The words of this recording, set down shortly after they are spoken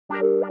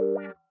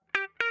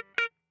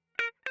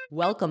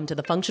Welcome to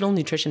the Functional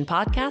Nutrition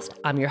Podcast.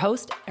 I'm your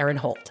host, Erin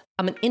Holt.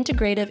 I'm an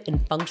integrative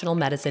and functional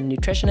medicine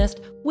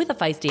nutritionist with a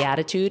feisty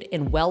attitude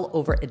and well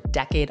over a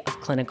decade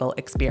of clinical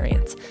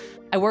experience.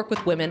 I work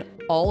with women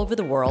all over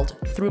the world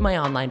through my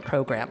online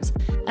programs.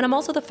 And I'm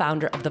also the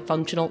founder of the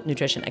Functional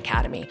Nutrition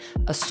Academy,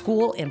 a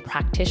school and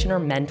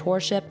practitioner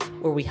mentorship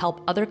where we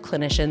help other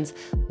clinicians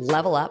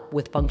level up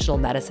with functional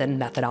medicine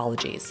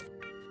methodologies.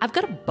 I've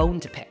got a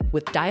bone to pick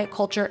with diet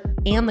culture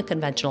and the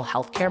conventional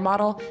healthcare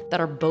model that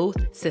are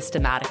both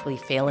systematically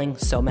failing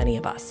so many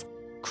of us.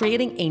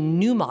 Creating a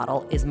new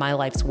model is my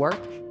life's work,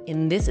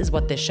 and this is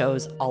what this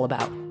show's all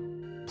about.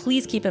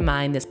 Please keep in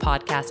mind this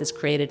podcast is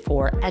created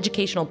for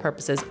educational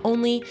purposes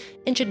only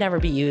and should never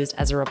be used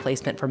as a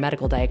replacement for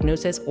medical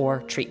diagnosis or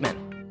treatment.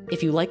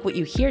 If you like what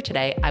you hear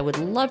today, I would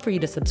love for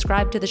you to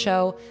subscribe to the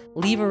show,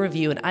 leave a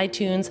review in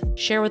iTunes,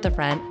 share with a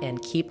friend,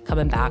 and keep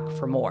coming back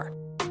for more.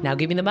 Now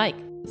give me the mic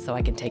so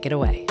I can take it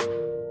away.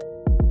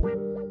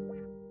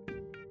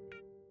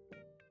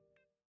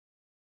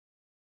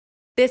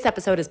 This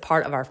episode is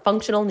part of our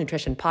Functional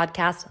Nutrition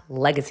Podcast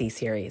Legacy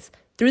series.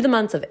 Through the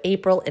months of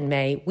April and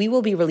May, we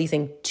will be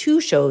releasing 2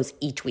 shows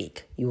each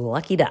week, you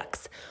lucky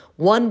ducks.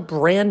 1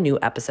 brand new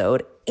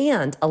episode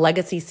and a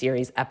Legacy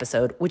series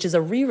episode, which is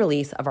a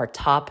re-release of our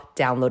top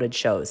downloaded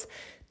shows.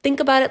 Think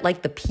about it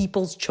like the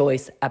People's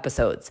Choice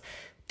episodes.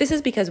 This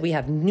is because we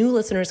have new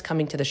listeners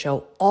coming to the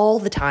show all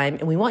the time,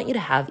 and we want you to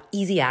have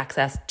easy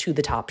access to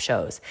the top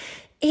shows.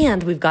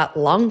 And we've got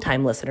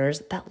longtime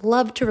listeners that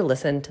love to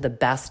listen to the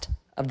best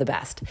of the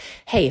best.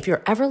 Hey, if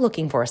you're ever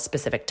looking for a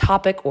specific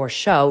topic or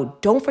show,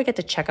 don't forget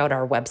to check out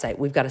our website.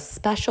 We've got a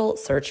special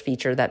search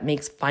feature that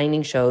makes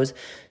finding shows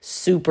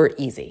super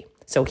easy.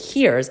 So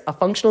here's a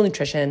Functional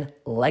Nutrition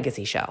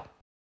Legacy show.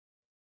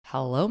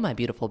 Hello, my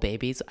beautiful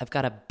babies. I've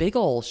got a big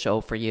ol'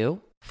 show for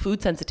you.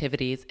 Food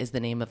sensitivities is the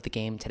name of the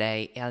game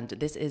today, and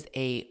this is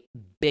a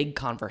big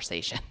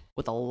conversation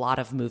with a lot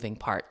of moving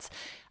parts.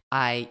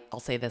 I'll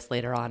say this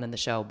later on in the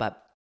show,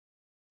 but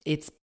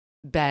it's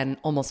been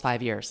almost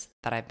 5 years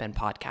that I've been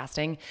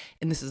podcasting,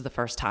 and this is the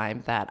first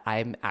time that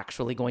I'm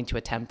actually going to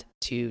attempt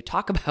to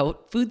talk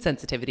about food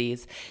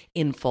sensitivities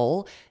in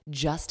full,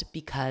 just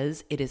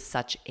because it is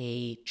such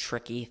a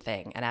tricky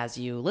thing. And as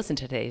you listen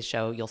to today's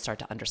show, you'll start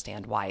to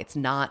understand why.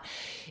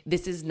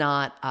 This is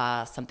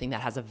not something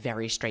that has a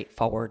very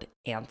straightforward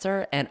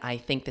answer, and I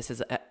think this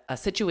is a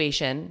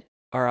situation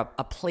or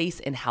a place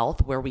in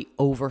health where we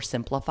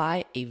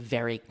oversimplify a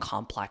very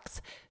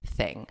complex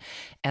thing.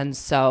 And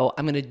so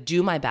I'm going to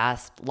do my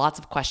best. Lots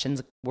of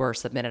questions were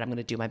submitted. I'm going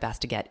to do my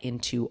best to get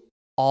into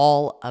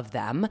all of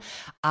them.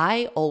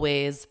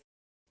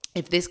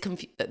 If this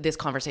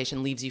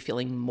conversation leaves you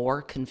feeling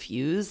more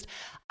confused,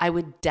 I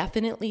would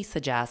definitely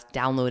suggest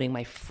downloading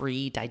my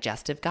free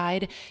digestive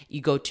guide. You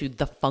go to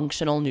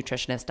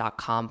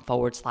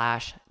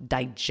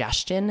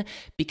thefunctionalnutritionist.com/digestion,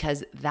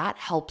 because that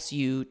helps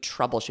you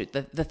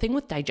troubleshoot. The thing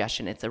with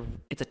digestion, it's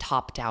a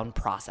top-down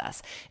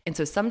process. And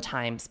so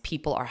sometimes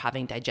people are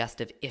having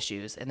digestive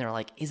issues and they're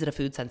like, is it a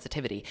food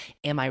sensitivity?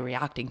 Am I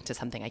reacting to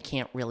something? I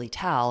can't really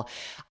tell.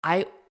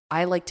 I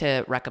like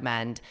to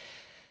recommend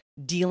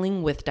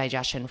dealing with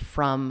digestion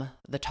from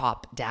the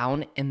top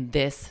down, and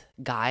this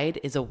guide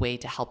is a way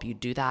to help you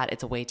do that.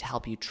 It's a way to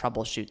help you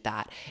troubleshoot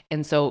that.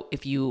 And so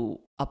if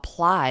you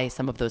apply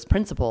some of those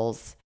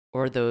principles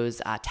or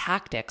those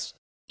tactics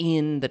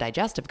in the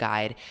digestive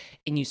guide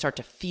and you start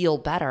to feel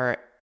better,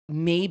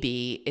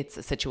 maybe it's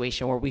a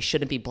situation where we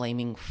shouldn't be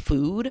blaming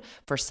food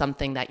for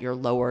something that your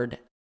lowered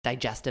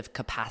digestive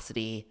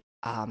capacity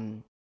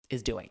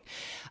is doing.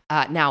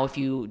 Now, if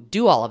you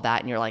do all of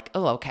that and you're like,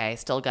 oh, okay,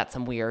 still got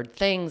some weird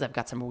things, I've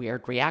got some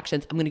weird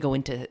reactions, I'm going to go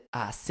into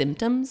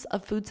symptoms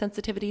of food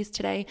sensitivities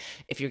today.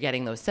 If you're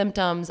getting those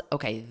symptoms,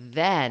 okay,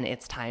 then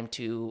it's time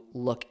to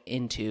look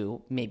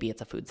into maybe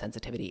it's a food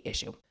sensitivity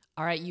issue.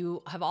 All right,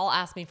 you have all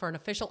asked me for an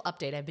official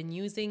update. I've been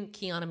using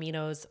Kion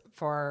Aminos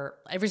for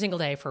every single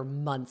day for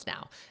months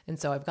now. And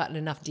so I've gotten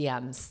enough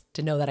DMs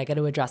to know that I got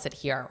to address it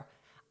here.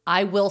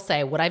 I will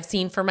say what I've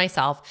seen for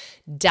myself,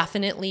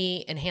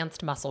 definitely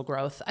enhanced muscle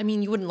growth. I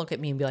mean, you wouldn't look at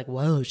me and be like,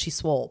 whoa, she's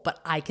swole,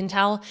 but I can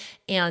tell.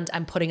 And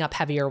I'm putting up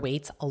heavier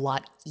weights a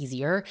lot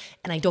easier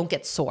and I don't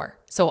get sore.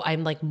 So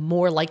I'm like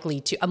more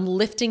likely I'm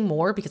lifting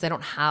more because I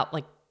don't have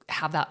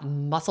that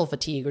muscle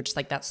fatigue or just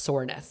like that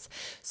soreness.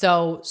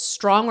 So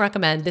strong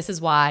recommend. This is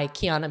why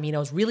Kion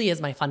Aminos really is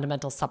my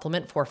fundamental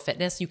supplement for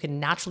fitness. You can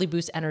naturally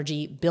boost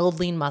energy, build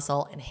lean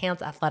muscle,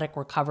 enhance athletic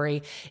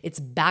recovery. It's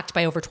backed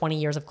by over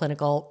 20 years of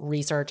clinical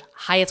research,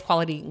 highest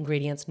quality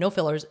ingredients, no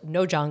fillers,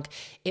 no junk.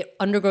 It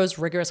undergoes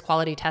rigorous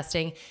quality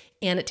testing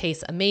and it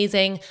tastes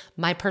amazing.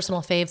 My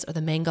personal faves are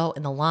the mango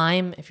and the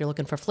lime. If you're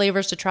looking for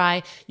flavors to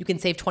try, you can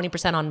save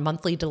 20% on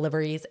monthly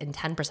deliveries and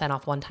 10%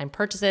 off one-time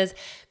purchases.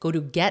 Go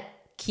to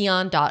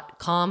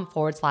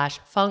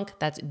getkion.com/funk.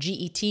 That's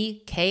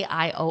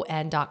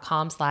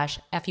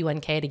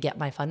GETKION.com/FUNK to get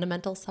my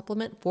fundamental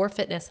supplement for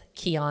fitness,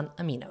 Kion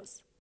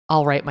Aminos.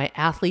 All right, my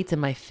athletes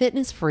and my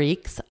fitness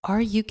freaks, are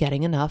you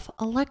getting enough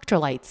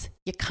electrolytes?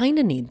 You kind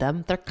of need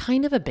them. They're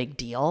kind of a big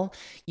deal.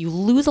 You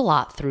lose a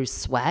lot through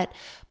sweat,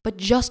 but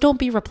just don't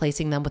be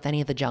replacing them with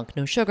any of the junk.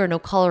 No sugar, no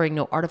coloring,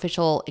 no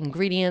artificial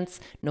ingredients,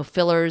 no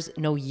fillers,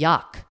 no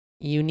yuck.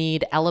 You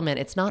need Element.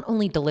 It's not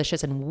only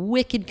delicious and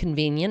wicked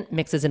convenient,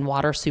 mixes in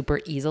water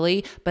super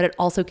easily, but it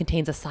also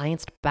contains a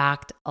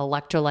science-backed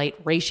electrolyte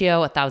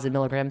ratio, 1,000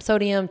 milligrams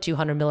sodium,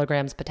 200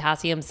 milligrams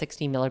potassium,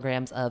 60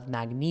 milligrams of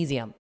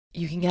magnesium.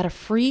 You can get a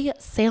free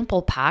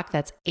sample pack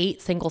that's 8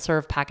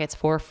 single-serve packets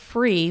for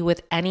free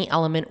with any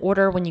Element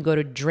order when you go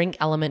to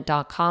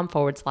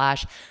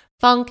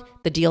drinkelement.com/funk.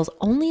 The deal's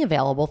only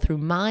available through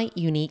my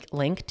unique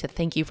link to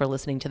thank you for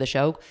listening to the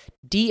show,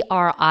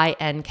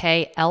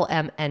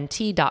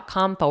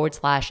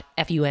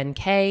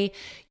 drinklmnt.com/FUNK.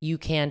 You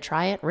can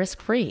try it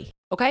risk-free.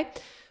 Okay?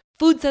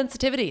 Food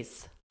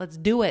sensitivities. Let's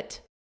do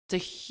it. It's a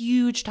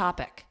huge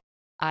topic.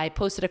 I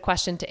posted a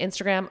question to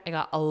Instagram. I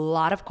got a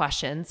lot of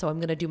questions, so I'm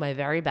going to do my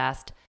very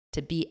best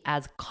to be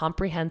as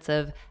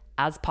comprehensive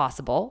as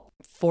possible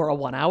for a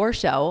 1-hour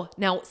show.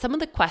 Now, some of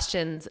the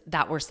questions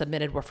that were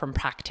submitted were from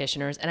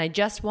practitioners, and I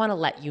just want to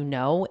let you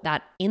know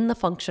that in the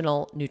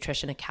Functional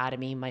Nutrition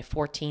Academy, my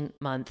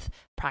 14-month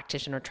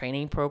practitioner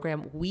training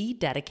program, we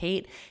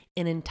dedicate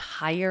an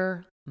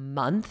entire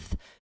month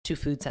to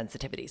food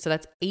sensitivity. So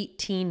that's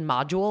 18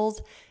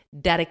 modules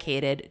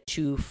dedicated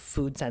to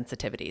food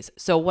sensitivities.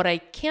 So what I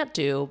can't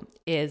do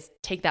is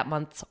take that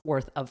month's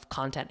worth of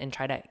content and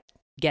try to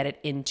get it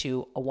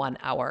into a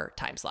 1-hour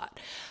time slot.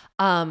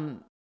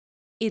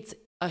 It's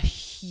a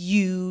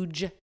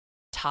huge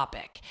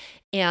topic.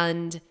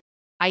 And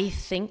I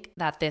think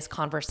that this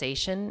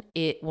conversation,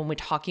 when we're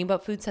talking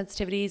about food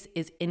sensitivities,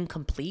 is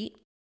incomplete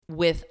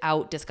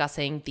without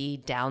discussing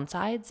the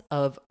downsides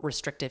of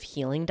restrictive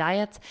healing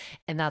diets.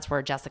 And that's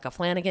where Jessica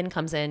Flanagan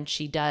comes in.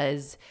 She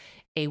does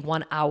a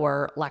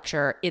 1-hour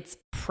lecture. It's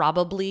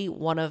probably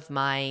one of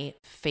my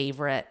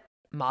favorite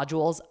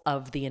modules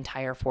of the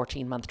entire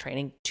 14-month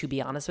training, to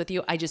be honest with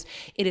you.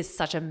 It is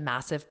such a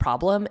massive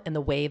problem, and the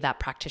way that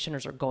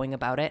practitioners are going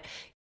about it,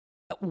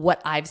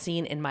 what I've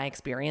seen in my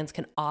experience,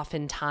 can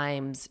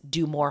oftentimes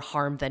do more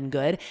harm than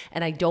good.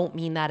 And I don't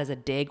mean that as a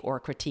dig or a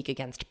critique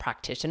against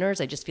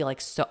practitioners. I just feel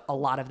like a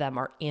lot of them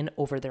are in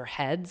over their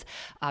heads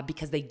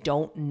because they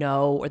don't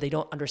know, or they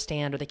don't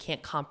understand, or they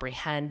can't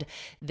comprehend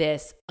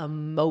this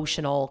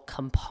emotional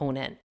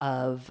component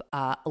of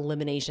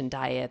elimination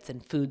diets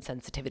and food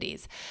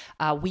sensitivities.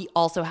 We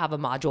also have a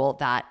module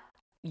that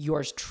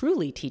yours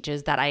truly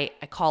teaches that I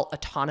call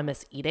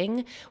autonomous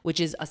eating, which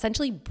is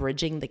essentially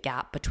bridging the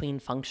gap between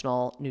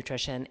functional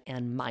nutrition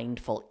and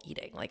mindful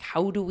eating. Like,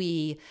 how do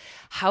we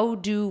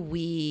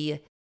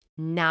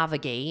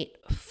navigate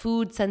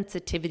food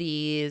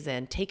sensitivities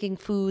and taking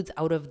foods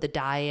out of the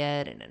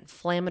diet and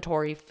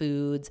inflammatory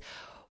foods,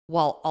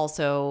 while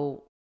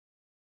also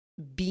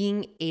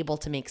being able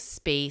to make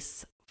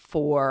space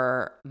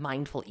for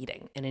mindful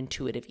eating and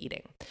intuitive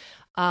eating.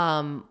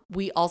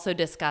 We also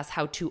discuss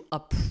how to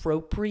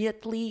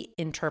appropriately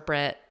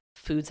interpret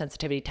food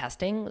sensitivity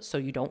testing so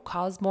you don't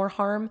cause more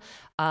harm.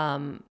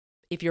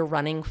 If you're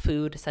running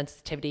food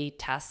sensitivity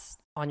tests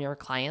on your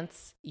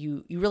clients,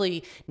 you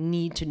really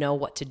need to know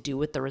what to do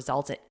with the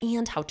results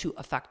and how to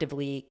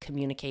effectively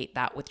communicate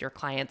that with your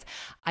clients.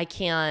 I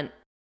can't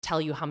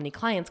tell you how many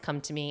clients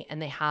come to me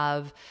and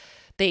I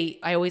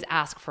always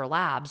ask for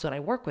labs when I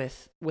work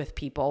with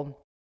people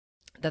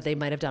that they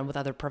might have done with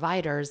other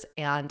providers.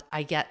 And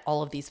I get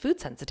all of these food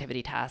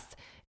sensitivity tests,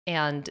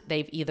 and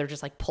they've either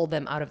just like pulled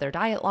them out of their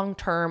diet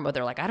long-term, or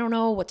they're like, I don't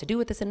know what to do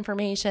with this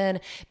information.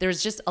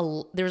 There's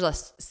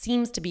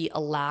seems to be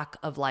a lack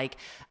of like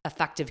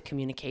effective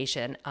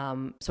communication.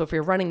 So if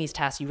you're running these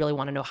tests, you really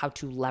want to know how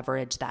to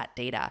leverage that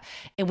data.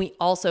 And we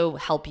also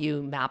help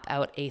you map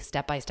out a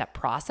step-by-step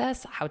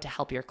process, how to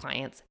help your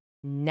clients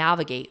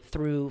navigate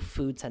through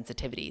food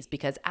sensitivities,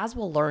 because as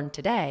we'll learn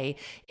today,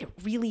 it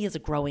really is a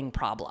growing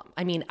problem.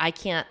 I mean, I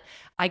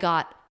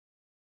got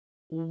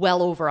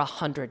well over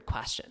 100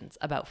 questions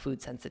about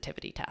food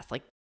sensitivity tests,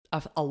 like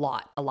a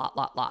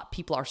lot.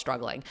 People are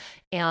struggling,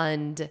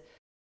 and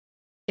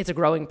it's a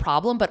growing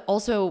problem, but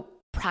also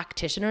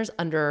practitioners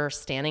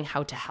understanding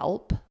how to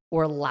help,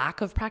 or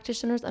lack of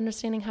practitioners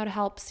understanding how to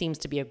help, seems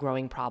to be a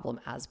growing problem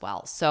as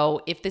well.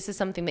 So if this is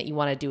something that you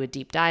want to do a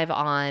deep dive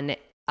on,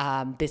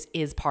 this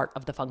is part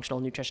of the Functional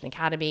Nutrition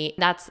Academy.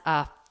 That's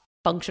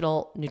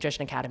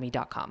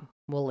functionalnutritionacademy.com.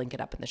 We'll link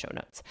it up in the show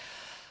notes.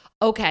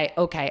 Okay.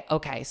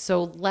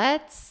 So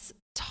let's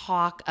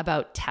talk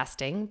about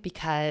testing,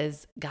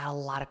 because got a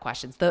lot of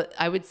questions.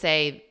 I would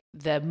say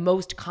the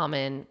most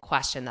common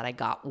question that I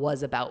got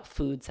was about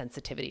food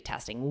sensitivity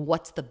testing.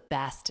 What's the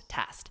best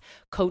test?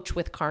 Coach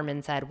with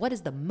Carmen said, what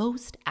is the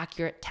most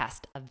accurate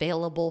test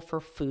available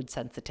for food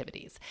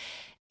sensitivities?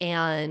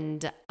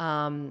 And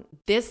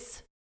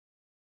this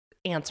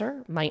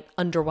answer might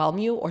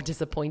underwhelm you or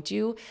disappoint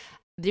you.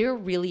 There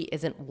really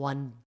isn't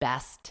one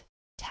best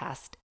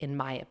test, in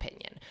my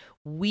opinion.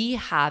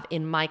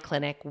 In my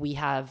clinic, we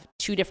have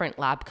 2 different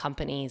lab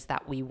companies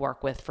that we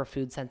work with for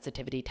food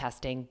sensitivity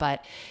testing,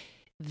 but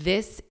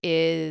This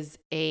is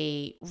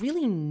a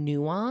really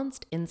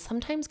nuanced and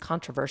sometimes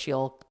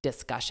controversial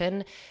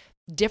discussion.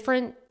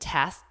 Different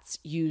tests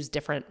use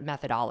different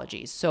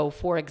methodologies. So,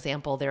 for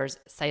example, there's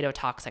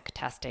cytotoxic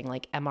testing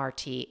like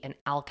MRT and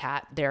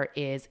ALCAT. There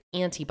is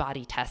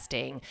antibody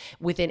testing.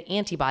 Within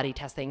antibody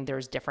testing,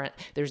 there's different.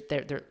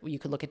 You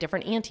could look at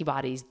different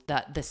antibodies.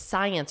 The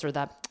science, or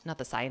the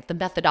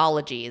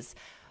methodologies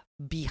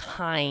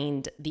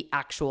behind the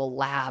actual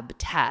lab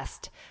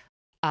test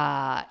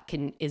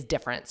is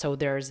different. So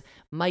there's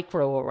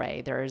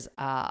microarray, there's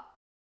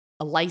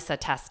ELISA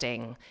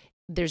testing.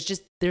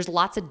 There's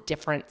lots of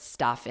different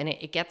stuff, and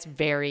it gets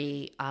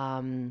very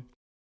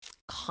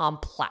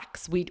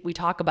complex. We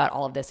talk about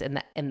all of this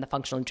in the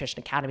Functional Nutrition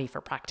Academy for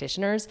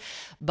practitioners,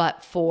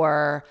 but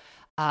for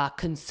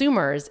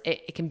consumers,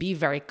 it can be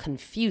very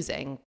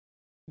confusing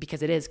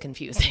because it is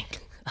confusing.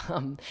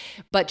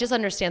 But just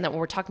understand that when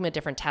we're talking about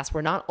different tests,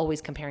 we're not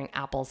always comparing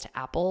apples to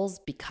apples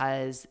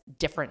because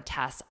different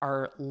tests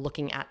are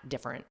looking at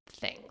different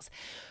things.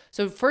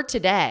 So for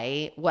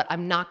today, what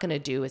I'm not going to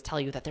do is tell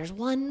you that there's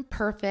one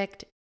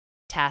perfect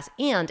test.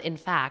 And in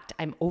fact,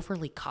 I'm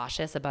overly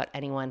cautious about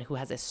anyone who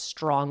has a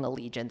strong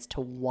allegiance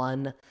to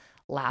one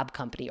lab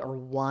company or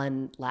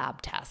one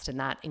lab test. And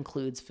that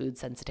includes food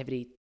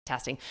sensitivity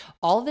testing.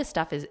 All of this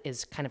stuff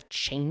is kind of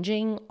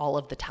changing all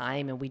of the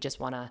time. And we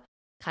just want to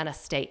kind of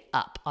stay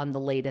up on the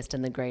latest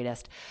and the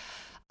greatest.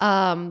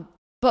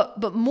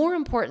 But more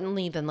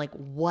importantly than like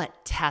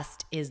what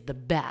test is the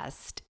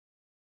best,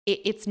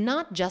 it's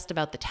not just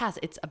about the test,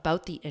 it's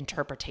about the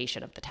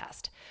interpretation of the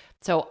test.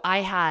 So I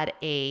had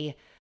a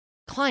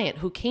client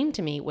who came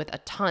to me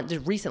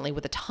recently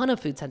with a ton of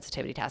food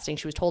sensitivity testing.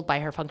 She was told by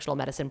her functional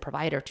medicine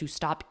provider to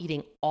stop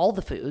eating all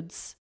the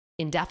foods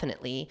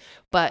indefinitely,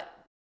 but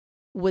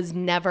was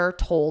never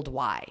told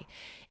why.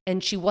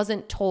 And she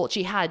wasn't told.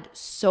 She had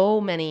so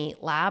many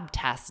lab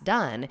tests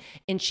done,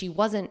 and she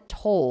wasn't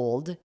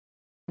told.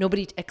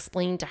 Nobody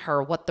explained to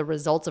her what the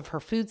results of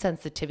her food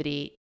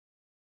sensitivity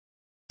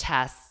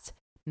tests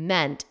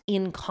meant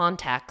in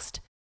context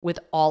with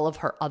all of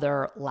her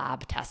other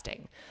lab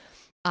testing.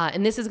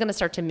 And this is going to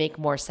start to make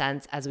more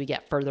sense as we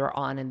get further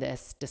on in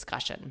this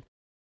discussion.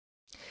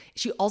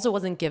 She also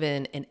wasn't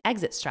given an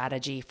exit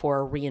strategy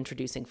for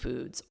reintroducing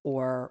foods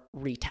or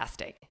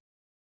retesting.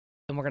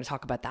 And we're going to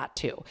talk about that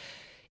too.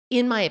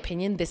 In my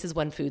opinion, this is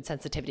when food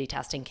sensitivity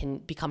testing can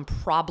become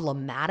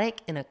problematic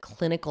in a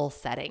clinical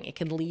setting. It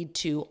can lead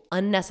to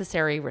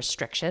unnecessary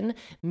restriction,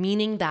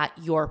 meaning that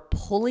you're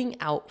pulling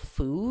out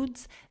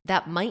foods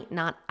that might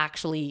not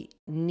actually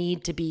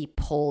need to be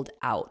pulled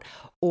out,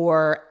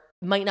 or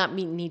might not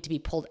need to be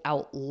pulled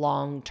out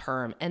long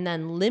term. And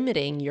then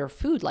limiting your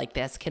food like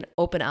this can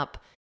open up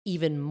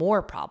even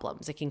more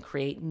problems. It can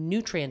create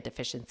nutrient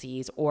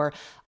deficiencies or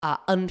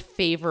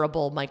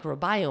unfavorable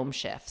microbiome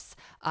shifts.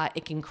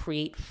 It can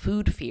create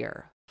food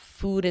fear,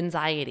 food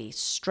anxiety,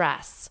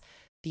 stress,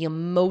 the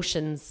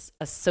emotions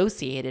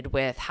associated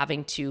with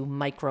having to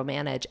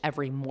micromanage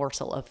every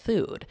morsel of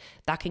food.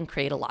 That can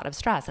create a lot of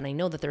stress. And I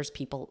know that there's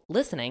people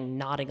listening,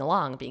 nodding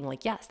along, being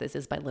like, yes, this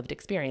is my lived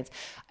experience.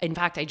 In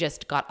fact, I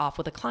just got off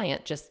with a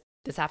client just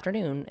this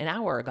afternoon, an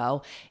hour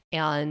ago,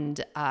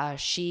 and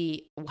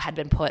she had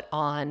been put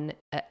on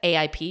a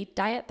AIP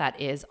diet, that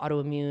is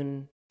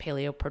autoimmune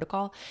paleo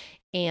protocol,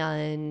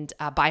 and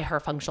by her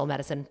functional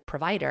medicine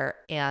provider.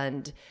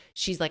 And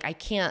she's like, I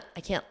can't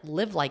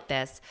live like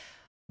this.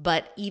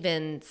 But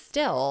even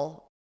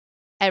still,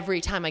 every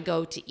time I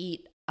go to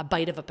eat a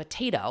bite of a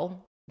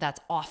potato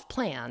that's off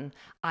plan,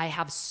 I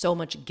have so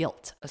much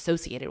guilt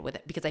associated with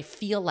it because I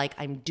feel like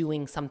I'm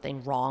doing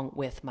something wrong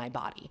with my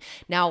body.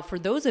 Now, for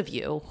those of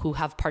you who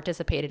have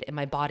participated in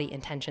my Body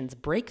Intentions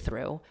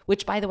Breakthrough,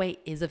 which by the way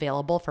is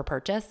available for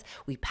purchase,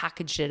 we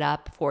packaged it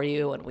up for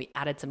you and we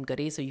added some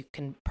goodies so you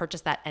can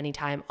purchase that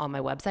anytime on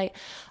my website.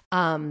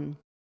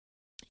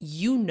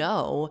 You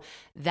know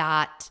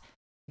that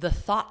the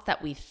thought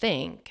that we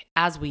think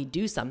as we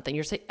do something,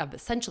 you're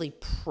essentially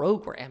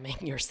programming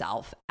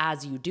yourself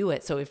as you do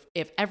it. So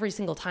if every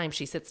single time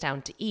she sits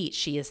down to eat,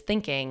 she is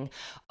thinking,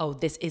 oh,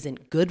 this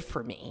isn't good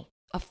for me,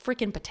 a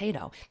freaking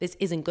potato, this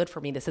isn't good for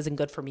me, this isn't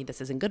good for me,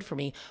 this isn't good for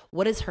me,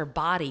 what is her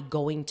body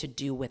going to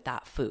do with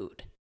that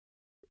food?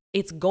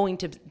 It's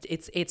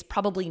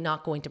probably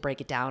not going to break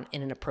it down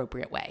in an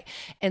appropriate way.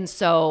 And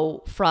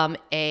so from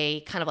a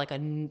kind of like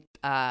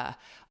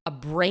a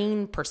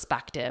brain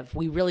perspective,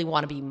 we really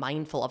want to be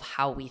mindful of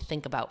how we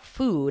think about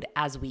food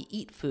as we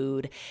eat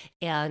food.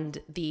 And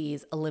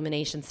these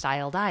elimination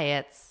style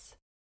diets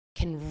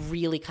can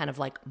really kind of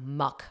like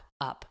muck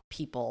up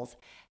people's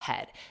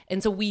head.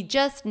 And so we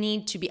just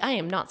need to be, I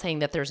am not saying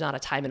that there's not a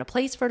time and a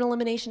place for an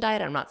elimination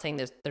diet. I'm not saying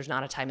there's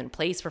not a time and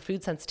place for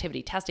food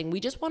sensitivity testing. We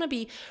just want to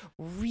be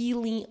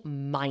really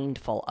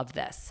mindful of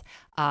this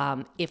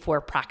if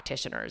we're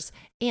practitioners.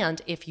 And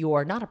if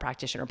you're not a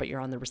practitioner, but you're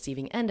on the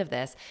receiving end of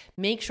this,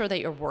 make sure that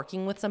you're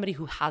working with somebody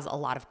who has a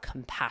lot of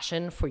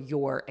compassion for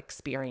your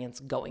experience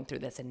going through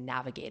this and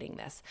navigating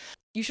this.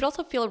 You should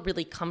also feel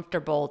really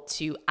comfortable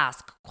to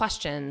ask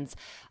questions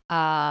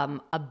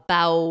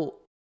about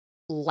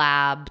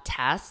lab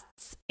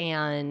tests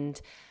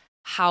and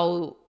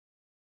how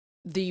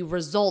the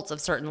results of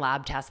certain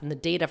lab tests and the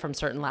data from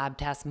certain lab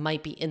tests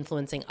might be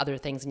influencing other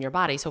things in your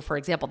body. So for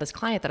example, this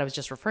client that I was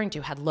just referring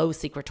to had low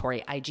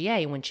secretory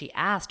IgA. When she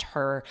asked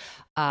her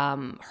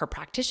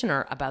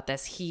practitioner about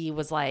this, he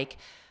was like,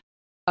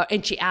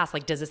 and she asked,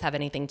 like, does this have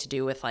anything to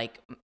do with like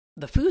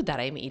the food that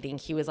I'm eating?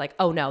 He was like,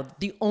 oh no,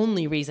 the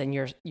only reason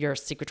your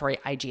secretory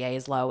IgA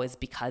is low is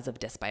because of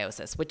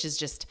dysbiosis, which is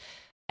just,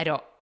 I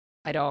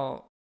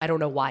don't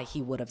know why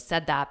he would have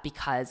said that,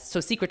 because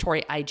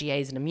secretory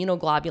IgA is an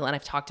immunoglobulin.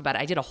 I've talked about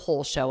it. I did a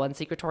whole show on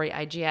secretory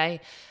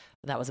IgA.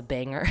 That was a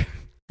banger.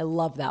 I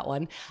love that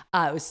one.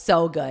 It was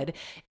so good.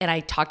 And I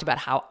talked about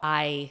how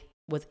I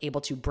was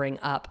able to bring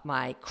up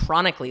my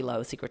chronically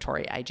low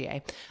secretory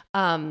IgA.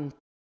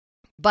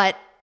 But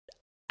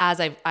as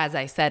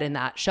I said in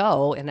that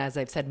show, and as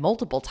I've said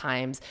multiple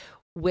times,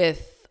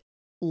 with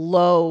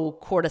low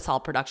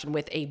cortisol production,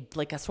 with a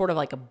sort of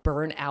like a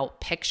burnout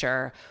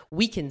picture,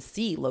 we can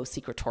see low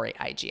secretory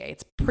IgA.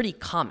 It's pretty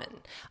common.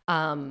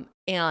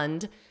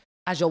 And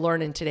as you'll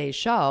learn in today's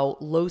show,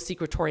 low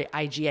secretory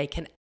IgA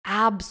can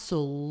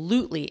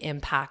absolutely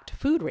impact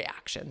food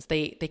reactions.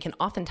 They can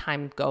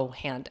oftentimes go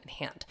hand in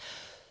hand.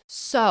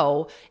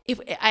 So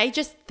I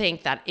just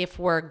think that if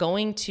we're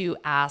going to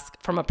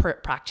ask from a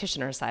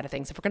practitioner side of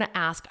things, if we're going to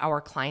ask our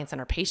clients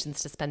and our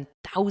patients to spend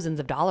thousands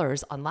of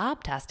dollars on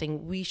lab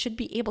testing, we should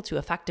be able to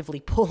effectively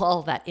pull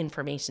all that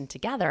information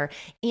together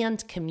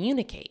and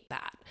communicate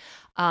that.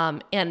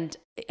 And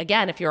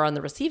again, if you're on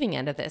the receiving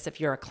end of this, if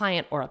you're a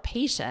client or a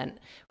patient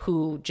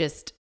who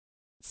just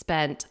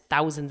spent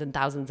thousands and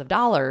thousands of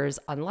dollars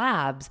on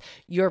labs,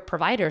 your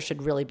provider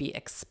should really be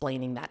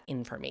explaining that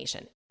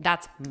information.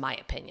 That's my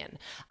opinion.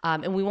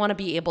 And we want to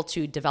be able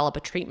to develop a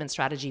treatment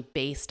strategy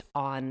based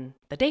on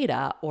the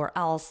data, or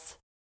else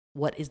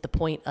what is the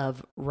point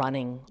of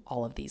running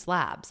all of these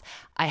labs?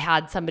 I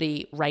had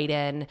somebody write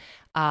in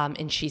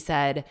and she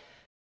said,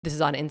 this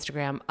is on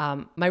Instagram,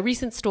 my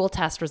recent stool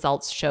test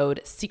results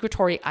showed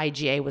secretory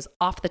IgA was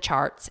off the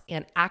charts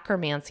and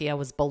akkermansia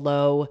was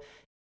below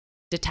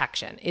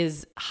detection.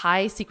 Is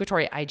high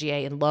secretory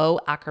IgA and low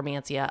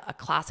akkermansia a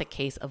classic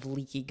case of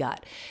leaky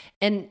gut?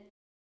 And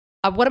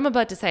what I'm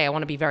about to say, I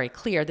want to be very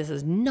clear. This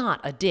is not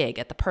a dig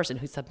at the person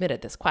who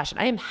submitted this question.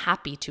 I am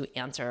happy to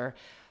answer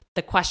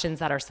the questions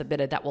that are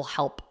submitted that will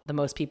help the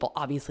most people.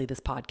 Obviously,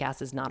 this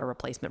podcast is not a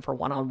replacement for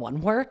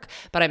one-on-one work,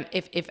 but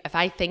if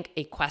I think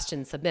a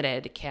question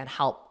submitted can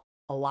help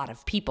a lot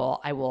of people,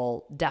 I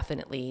will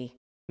definitely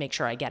make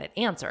sure I get it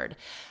answered.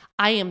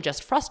 I am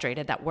just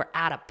frustrated that we're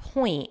at a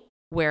point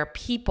where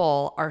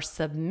people are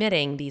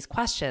submitting these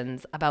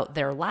questions about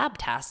their lab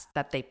tests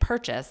that they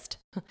purchased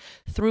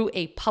through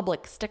a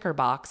public sticker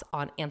box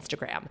on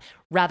Instagram,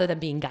 rather than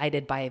being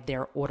guided by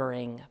their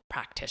ordering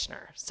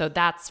practitioner. So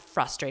that's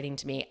frustrating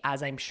to me,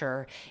 as I'm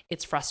sure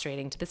it's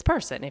frustrating to this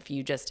person. If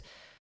you just,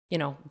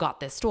 got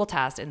this stool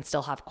test and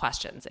still have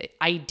questions,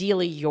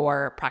 ideally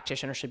your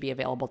practitioner should be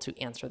available to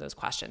answer those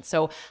questions.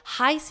 So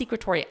high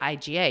secretory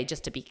IgA,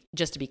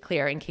 just to be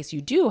clear, in case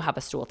you do have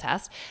a stool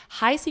test,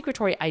 high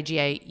secretory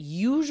IgA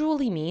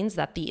usually means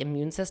that the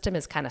immune system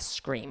is kind of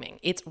screaming.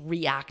 It's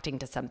reacting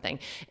to something.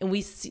 And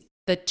we see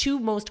the two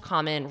most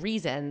common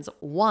reasons.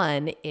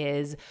 One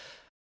is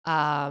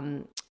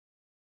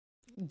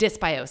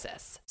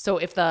dysbiosis. So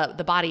if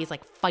the body is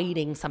like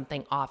fighting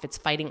something off, it's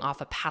fighting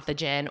off a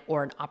pathogen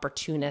or an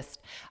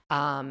opportunist,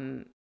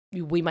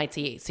 we might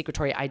see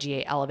secretory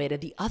IgA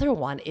elevated. The other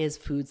one is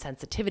food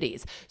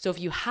sensitivities. So if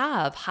you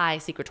have high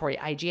secretory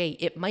IgA,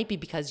 it might be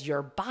because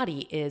your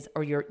body is,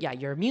 or your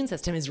immune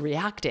system is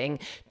reacting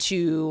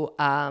to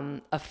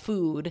a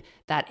food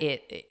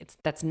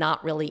that's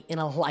not really in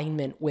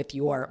alignment with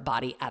your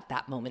body at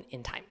that moment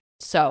in time.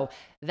 So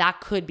that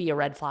could be a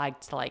red flag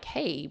to like,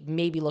 hey,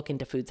 maybe look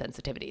into food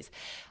sensitivities.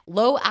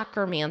 Low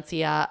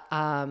akkermansia.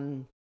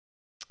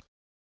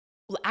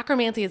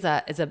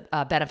 Akkermansia is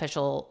a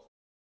beneficial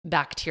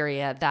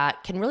bacteria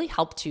that can really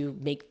help to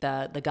make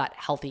the gut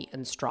healthy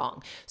and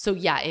strong. So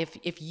yeah,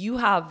 if you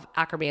have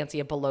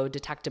akkermansia below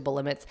detectable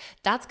limits,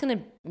 that's going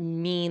to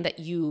mean that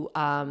you're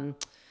going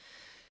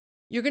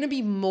to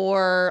be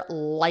more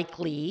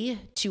likely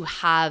to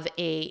have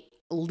a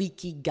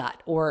leaky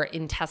gut or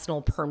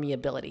intestinal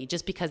permeability,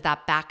 just because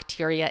that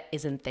bacteria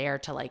isn't there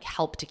to like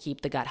help to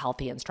keep the gut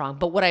healthy and strong.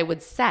 But what I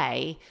would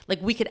say,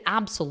 like, we could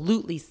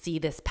absolutely see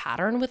this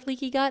pattern with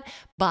leaky gut,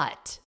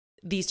 but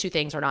these two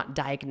things are not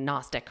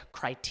diagnostic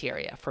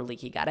criteria for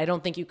leaky gut. I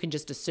don't think you can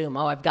just assume,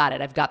 oh, I've got it.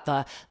 I've got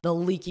the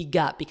leaky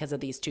gut because of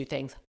these two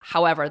things.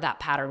 However, that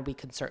pattern, we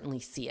can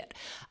certainly see it.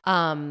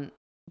 But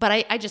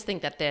I just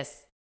think that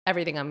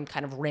everything I'm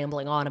kind of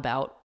rambling on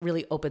about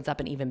really opens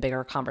up an even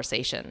bigger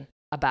conversation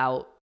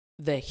about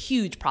the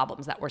huge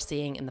problems that we're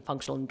seeing in the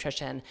functional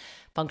nutrition,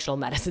 functional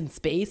medicine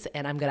space.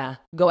 And I'm going to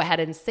go ahead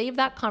and save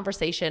that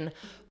conversation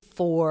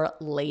for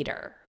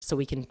later so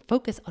we can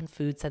focus on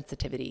food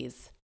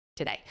sensitivities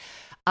today.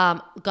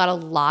 Got a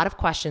lot of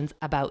questions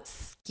about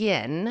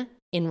skin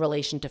in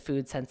relation to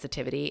food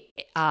sensitivity.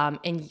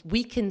 And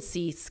we can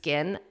see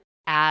skin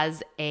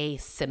as a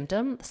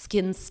symptom,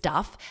 skin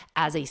stuff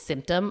as a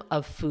symptom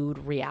of food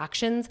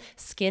reactions.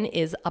 Skin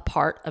is a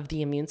part of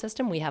the immune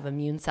system. We have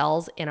immune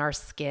cells in our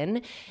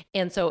skin.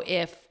 And so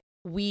if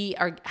we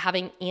are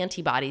having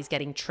antibodies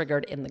getting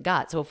triggered in the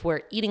gut, so if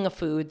we're eating a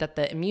food that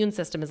the immune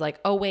system is like,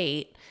 oh,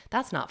 wait,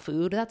 that's not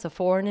food, that's a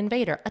foreign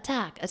invader,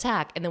 attack,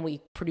 and then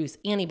we produce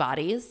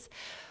antibodies,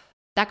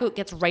 that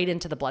gets right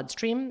into the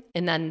bloodstream,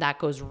 and then that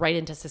goes right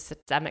into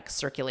systemic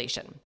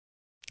circulation.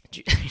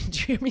 Do you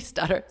hear me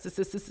stutter?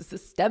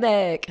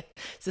 Systemic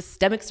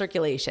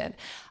circulation.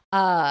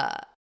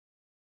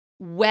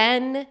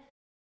 When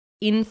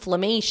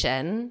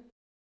inflammation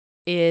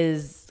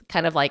is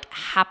kind of like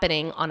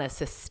happening on a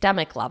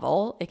systemic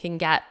level, it can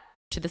get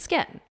to the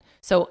skin.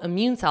 So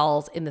immune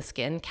cells in the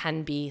skin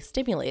can be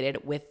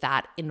stimulated with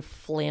that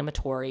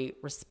inflammatory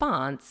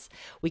response.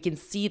 We can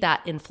see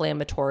that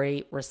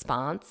inflammatory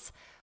response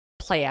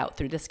play out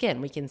through the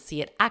skin. We can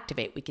see it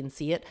activate. We can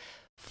see it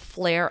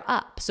flare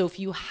up. So if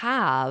you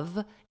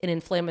have an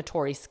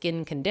inflammatory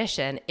skin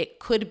condition, it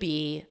could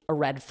be a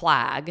red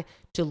flag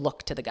to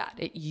look to the gut.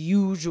 It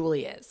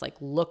usually is, like,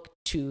 look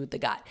to the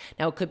gut.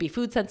 Now, it could be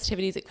food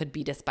sensitivities, it could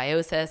be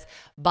dysbiosis,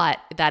 but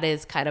that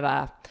is kind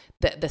of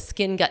the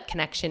skin gut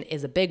connection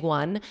is a big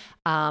one.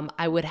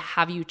 I would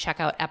have you check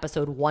out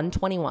episode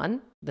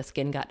 121, the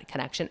skin gut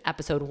connection,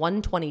 episode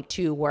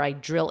 122, where I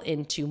drill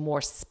into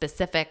more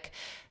specific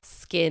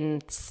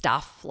skin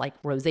stuff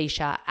like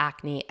rosacea,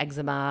 acne,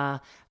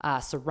 eczema,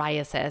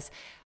 psoriasis.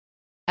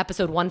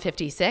 Episode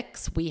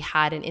 156, we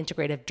had an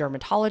integrative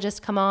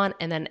dermatologist come on.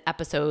 And then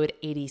episode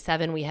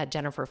 87, we had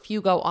Jennifer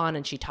Fugo on,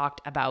 and she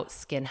talked about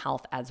skin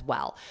health as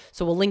well.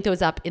 So we'll link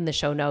those up in the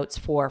show notes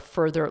for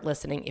further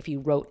listening if you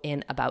wrote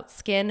in about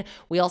skin.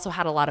 We also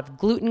had a lot of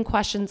gluten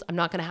questions. I'm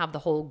not going to have the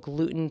whole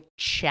gluten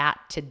chat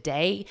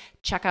today.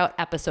 Check out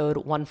episode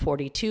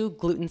 142,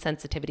 gluten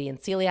sensitivity and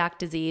celiac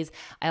disease.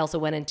 I also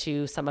went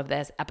into some of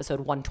this, episode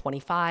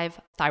 125,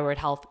 thyroid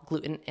health,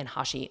 gluten, and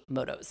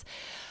Hashimoto's.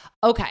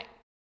 Okay.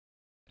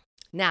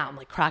 Now I'm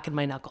like cracking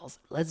my knuckles.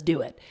 Let's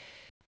do it.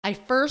 I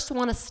first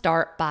want to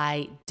start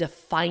by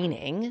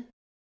defining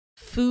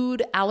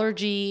food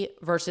allergy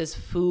versus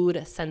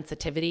food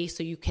sensitivity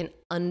so you can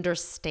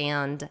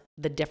understand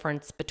the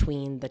difference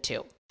between the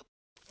two.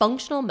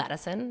 Functional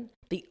medicine,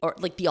 the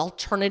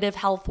alternative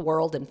health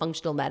world and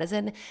functional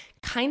medicine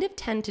kind of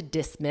tend to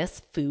dismiss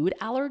food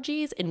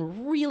allergies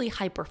and really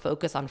hyper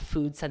focus on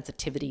food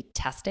sensitivity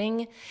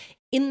testing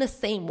in the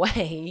same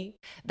way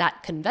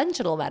that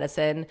conventional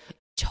medicine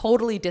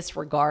totally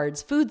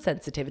disregards food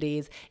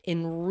sensitivities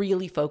and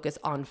really focus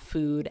on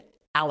food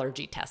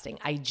allergy testing,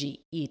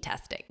 IgE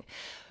testing.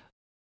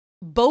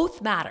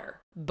 Both matter.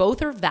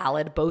 Both are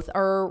valid, both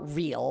are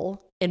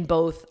real, and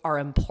both are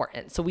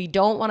important. So we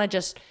don't want to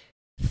just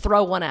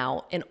throw one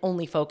out and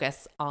only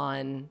focus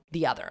on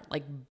the other.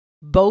 Like,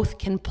 both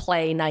can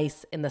play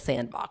nice in the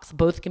sandbox.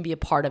 Both can be a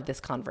part of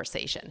this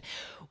conversation.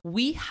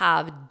 We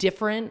have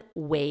different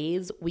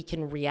ways we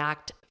can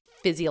react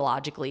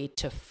physiologically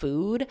to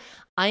food.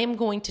 I am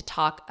going to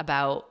talk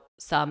about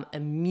some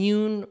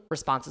immune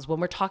responses. When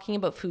we're talking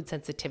about food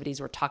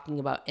sensitivities, we're talking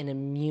about an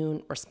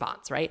immune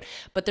response, right?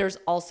 But there's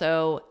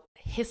also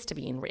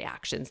histamine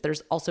reactions.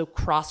 There's also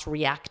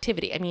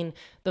cross-reactivity. I mean,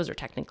 those are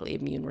technically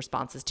immune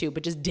responses too,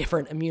 but just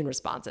different immune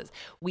responses.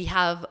 We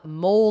have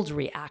mold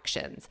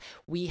reactions.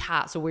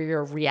 So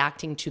we're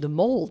reacting to the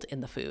mold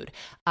in the food.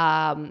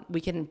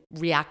 We can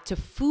react to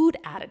food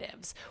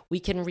additives. We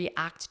can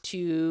react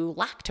to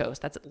lactose.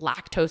 That's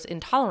lactose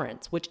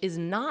intolerance, which is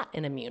not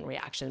an immune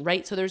reaction,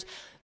 right? So there's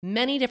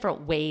many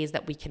different ways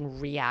that we can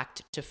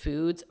react to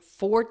foods.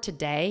 For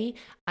today,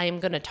 I am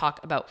going to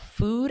talk about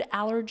food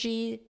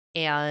allergy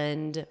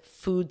and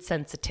food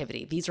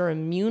sensitivity. These are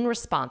immune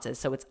responses.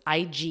 So it's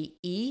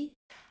IgE,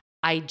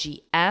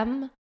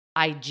 IgM,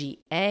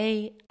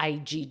 IgA,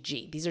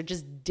 IgG. These are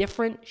just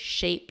different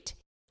shaped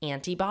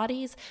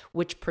antibodies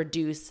which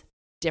produce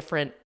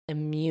different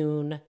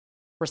immune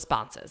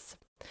responses.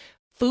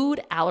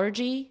 Food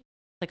allergy,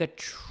 like a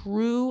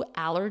true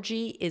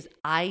allergy, is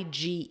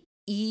IgE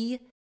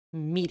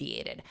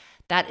mediated.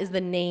 That is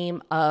the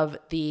name of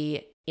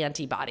the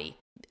antibody,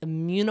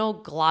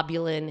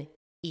 immunoglobulin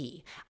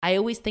E. I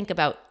always think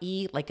about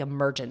E like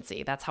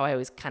emergency. That's how I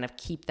always kind of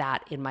keep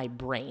that in my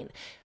brain.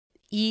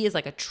 E is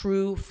like a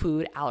true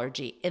food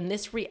allergy. In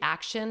this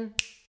reaction,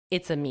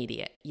 it's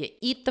immediate. You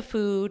eat the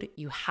food,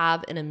 you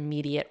have an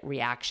immediate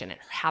reaction. It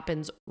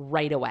happens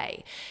right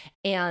away.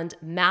 And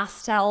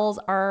mast cells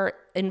are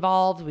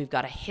involved. We've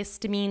got a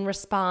histamine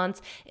response.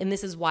 And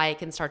this is why it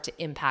can start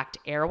to impact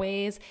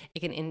airways. It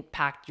can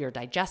impact your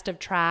digestive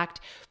tract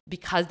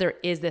because there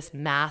is this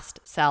mast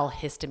cell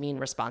histamine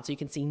response. So you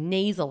can see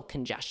nasal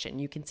congestion.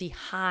 You can see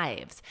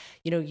hives.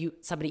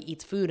 Somebody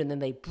eats food and then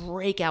they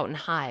break out in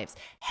hives,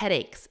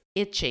 headaches,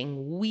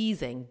 itching,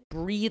 wheezing,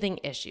 breathing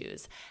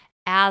issues,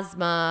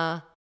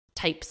 asthma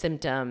type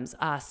symptoms,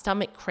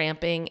 stomach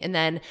cramping, and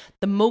then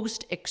the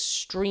most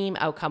extreme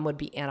outcome would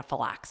be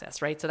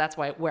anaphylaxis, right? So that's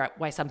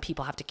why some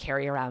people have to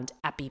carry around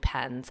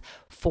EpiPens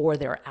for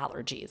their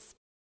allergies.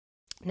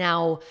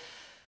 Now,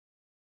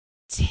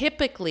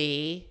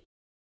 typically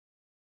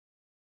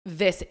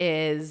this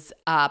is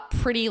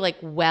pretty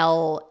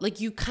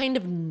you kind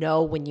of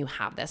know when you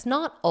have this.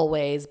 Not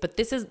always, but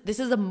this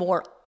is a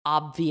more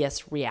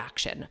obvious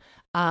reaction.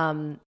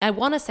 I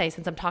want to say,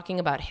 since I'm talking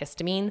about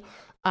histamine,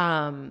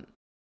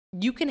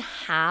 you can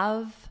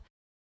have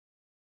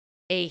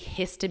a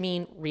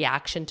histamine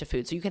reaction to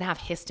food. So you can have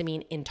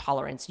histamine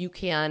intolerance. You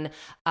can,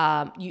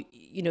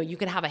 you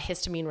can have a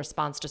histamine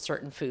response to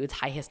certain foods,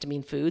 high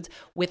histamine foods,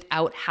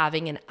 without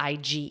having an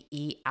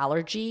IgE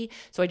allergy.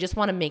 So I just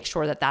want to make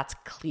sure that that's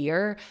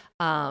clear.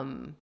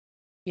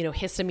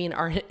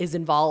 Histamine is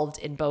involved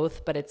in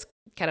both, but it's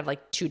kind of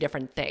like two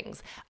different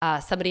things.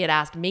 Somebody had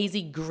asked,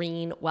 Maisie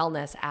Green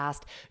Wellness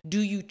asked, do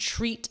you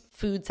treat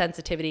food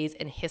sensitivities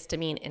and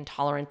histamine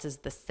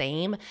intolerances the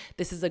same?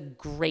 This is a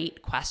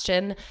great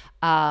question.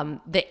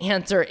 The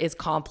answer is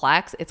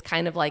complex. It's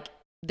kind of like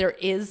there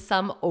is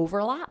some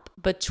overlap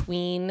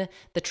between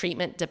the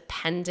treatment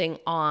depending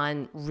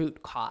on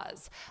root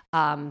cause.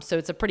 So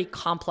it's a pretty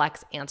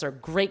complex answer.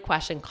 Great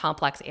question,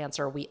 complex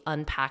answer. We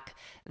unpack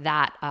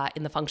that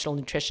in the Functional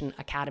Nutrition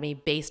Academy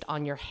based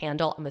on your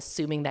handle. I'm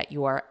assuming that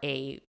you are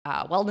a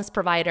wellness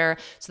provider,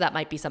 so that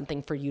might be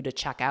something for you to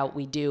check out.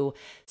 We do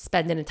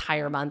spend an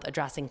entire month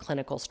addressing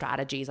clinical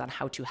strategies on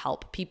how to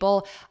help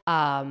people.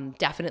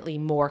 Definitely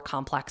more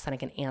complex than I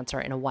can answer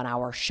in a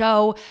 1-hour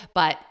show,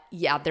 but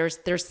yeah,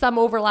 there's some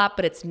overlap,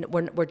 but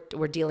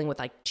we're dealing with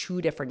like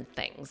two different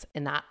things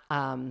in that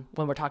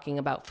when we're talking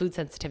about food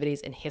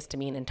sensitivities and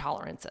histamine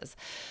intolerances.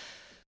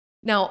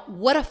 Now,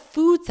 what a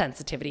food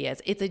sensitivity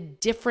is, it's a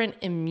different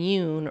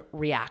immune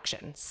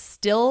reaction.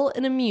 Still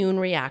an immune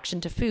reaction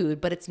to food,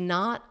 but it's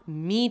not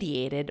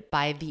mediated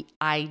by the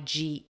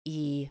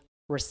IgE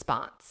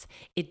response.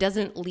 It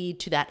doesn't lead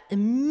to that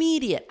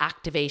immediate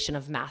activation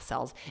of mast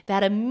cells,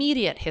 that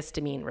immediate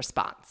histamine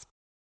response.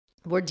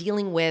 We're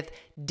dealing with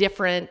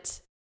different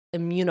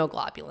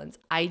immunoglobulins,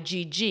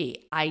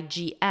 IgG,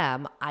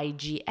 IgM,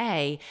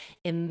 IgA,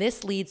 and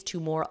this leads to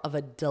more of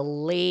a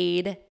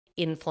delayed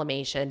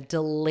inflammation,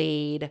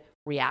 delayed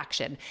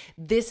reaction.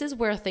 This is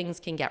where things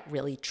can get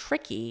really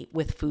tricky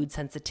with food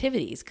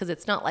sensitivities, because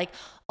it's not like,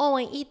 oh,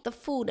 I eat the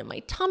food and my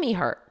tummy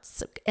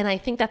hurts. And I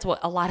think that's what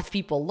a lot of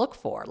people look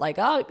for. Like,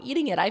 oh, I'm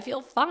eating it, I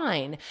feel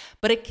fine.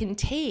 But it can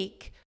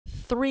take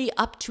 3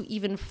 up to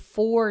even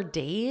 4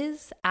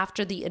 days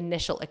after the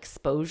initial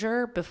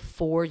exposure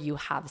before you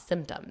have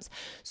symptoms.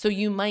 So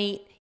you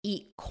might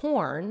eat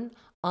corn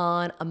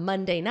on a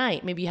Monday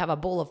night. Maybe you have a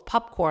bowl of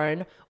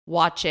popcorn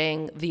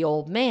watching The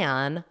Old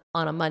Man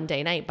on a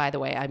Monday night. By the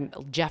way, I'm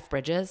Jeff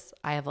Bridges.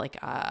 I have like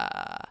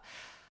a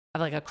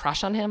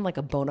crush on him, like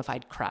a bona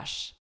fide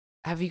crush.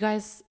 Have you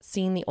guys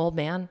seen The Old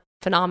Man?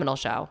 Phenomenal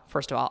show.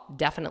 First of all,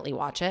 definitely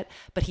watch it.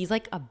 But he's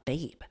like a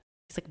babe.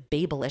 He's like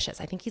babelicious.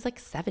 I think he's like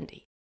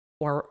 70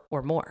 or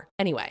more.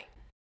 Anyway,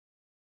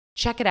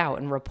 check it out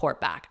and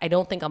report back. I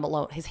don't think I'm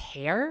alone. His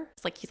hair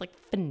is like, he's like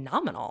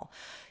phenomenal.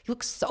 He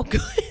looks so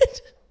good.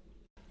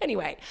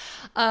 Anyway,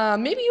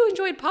 maybe you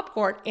enjoyed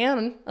popcorn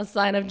and a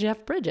sign of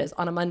Jeff Bridges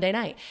on a Monday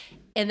night.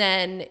 And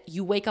then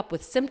you wake up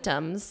with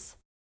symptoms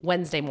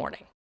Wednesday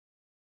morning.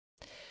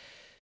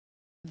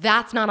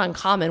 That's not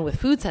uncommon with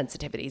food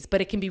sensitivities,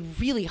 but it can be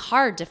really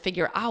hard to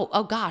figure out,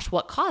 oh gosh,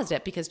 what caused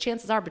it? Because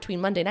chances are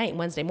between Monday night and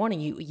Wednesday morning,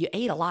 you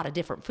ate a lot of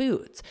different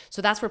foods.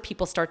 So that's where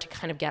people start to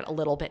kind of get a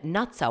little bit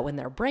nutso in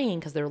their brain,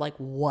 because they're like,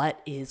 what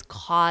is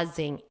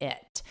causing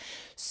it?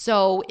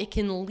 So it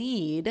can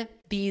lead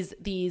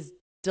these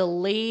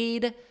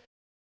delayed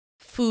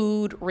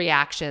food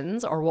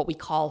reactions, or what we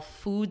call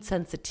food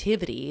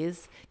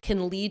sensitivities,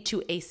 can lead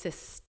to a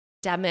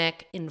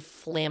systemic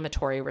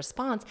inflammatory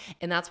response.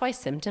 And that's why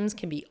symptoms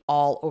can be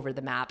all over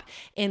the map.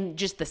 And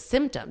just the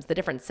symptoms, the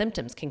different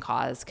symptoms can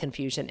cause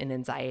confusion and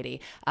anxiety.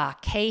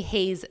 K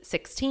Hayes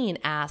 16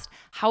 asked,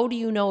 how do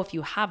you know if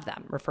you have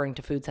them? Referring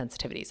to food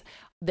sensitivities.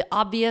 The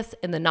obvious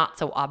and the not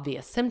so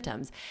obvious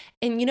symptoms.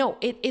 And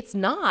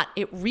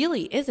it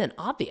really isn't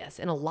obvious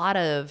in a lot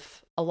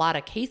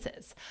of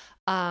cases.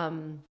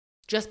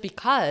 Just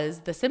because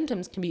the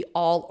symptoms can be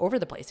all over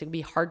the place. It can be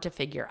hard to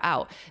figure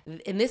out.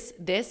 And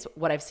this,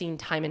 what I've seen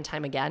time and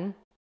time again,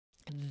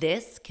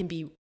 this can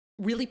be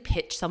really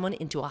pitch someone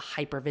into a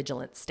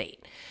hypervigilant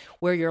state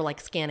where you're like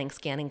scanning,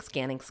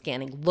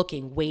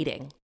 looking,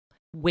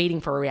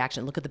 waiting for a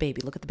reaction. Look at the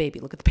baby, look at the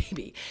baby, look at the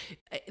baby.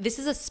 This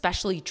is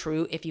especially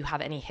true if you have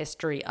any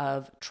history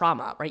of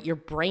trauma, right? Your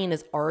brain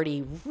is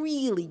already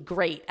really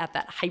great at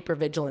that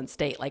hypervigilant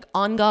state, like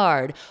on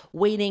guard,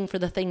 waiting for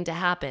the thing to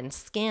happen,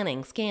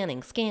 scanning.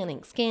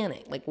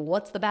 Like,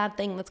 what's the bad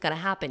thing that's going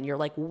to happen? You're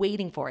like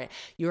waiting for it.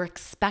 You're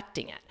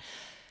expecting it.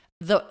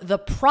 The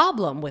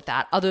problem with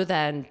that, other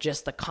than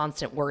just the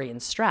constant worry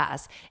and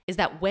stress, is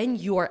that when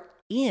you're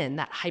in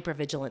that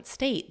hypervigilant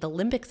state, the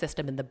limbic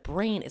system in the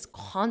brain is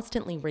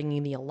constantly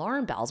ringing the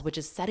alarm bells, which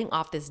is setting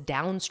off this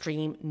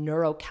downstream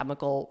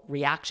neurochemical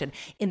reaction.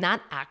 And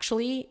that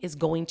actually is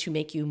going to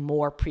make you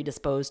more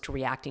predisposed to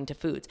reacting to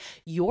foods.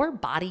 Your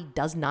body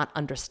does not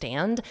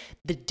understand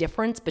the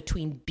difference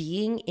between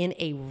being in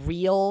a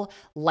real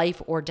life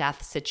or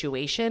death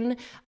situation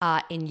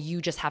and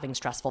you just having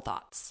stressful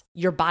thoughts.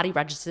 Your body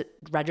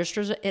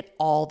registers it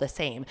all the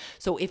same.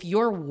 So if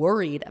you're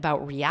worried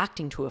about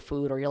reacting to a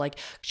food, or you're like,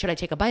 should I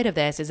take a bite of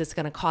this? Is this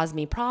going to cause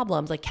me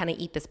problems? Like, can I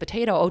eat this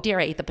potato? Oh dear,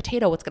 I ate the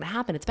potato. What's going to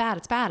happen? It's bad.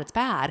 It's bad. It's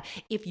bad.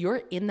 If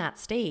you're in that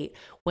state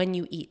when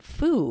you eat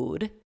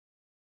food,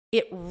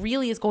 it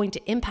really is going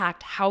to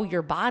impact how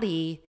your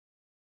body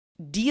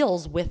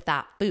deals with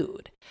that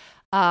food.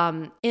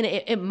 And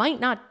it might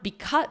not be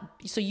cut.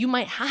 So you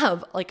might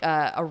have like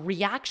a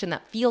reaction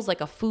that feels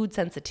like a food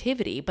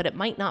sensitivity, but it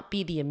might not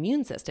be the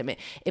immune system.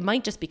 It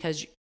might just be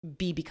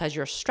because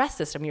your stress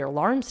system, your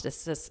alarm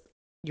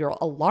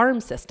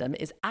system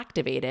is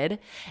activated,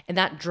 and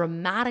that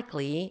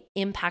dramatically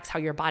impacts how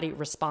your body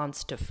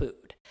responds to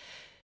food.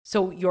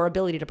 So your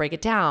ability to break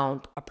it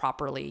down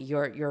properly,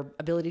 your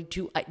ability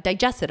to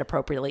digest it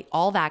appropriately,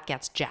 all that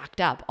gets jacked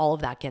up. All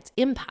of that gets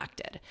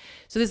impacted.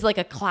 So this is like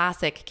a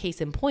classic case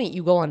in point.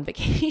 You go on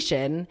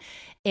vacation,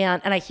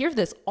 and I hear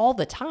this all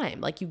the time.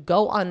 Like, you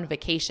go on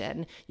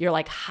vacation, you're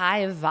like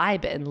high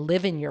vibing,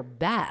 living your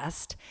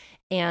best,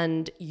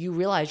 and you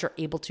realize you're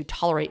able to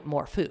tolerate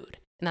more food.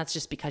 And that's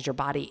just because your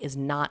body is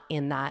not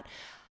in that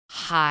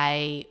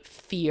high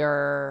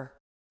fear,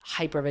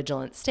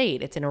 hypervigilant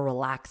state. It's in a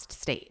relaxed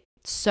state.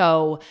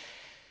 So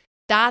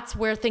that's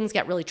where things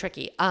get really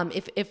tricky.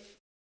 If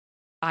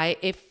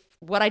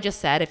what I just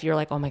said, if you're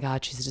like, oh my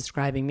God, she's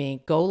describing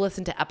me, go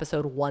listen to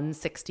episode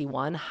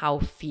 161, how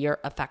fear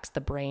affects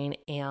the brain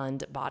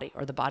and body,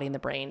 or the body and the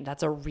brain.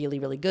 That's a really,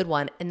 really good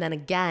one. And then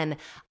again,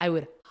 I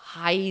would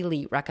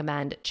highly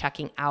recommend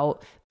checking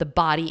out the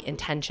Body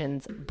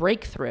Intentions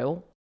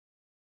Breakthrough.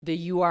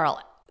 The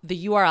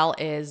URL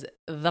is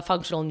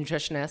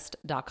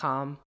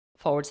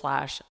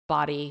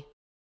thefunctionalnutritionist.com/body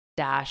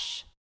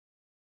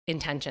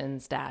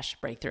intentions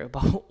breakthrough,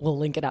 but we'll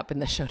link it up in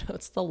the show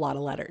notes. It's a lot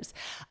of letters.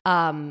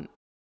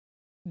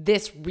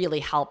 This really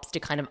helps to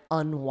kind of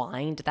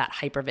unwind that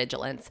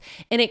hypervigilance.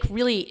 And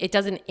it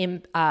doesn't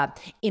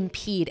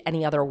impede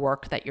any other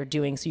work that you're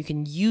doing. So you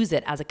can use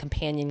it as a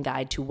companion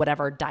guide to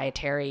whatever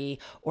dietary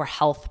or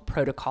health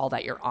protocol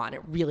that you're on. It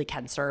really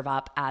can serve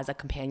up as a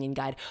companion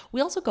guide.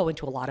 We also go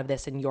into a lot of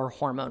this in Your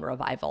Hormone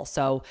Revival.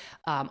 So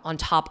on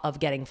top of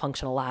getting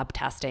functional lab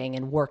testing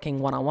and working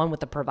one-on-one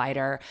with the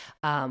provider,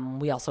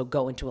 we also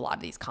go into a lot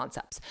of these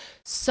concepts.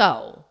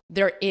 So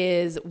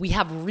we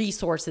have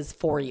resources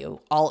for you.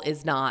 All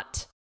is not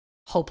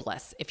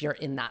hopeless if you're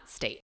in that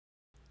state.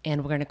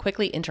 And we're going to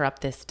quickly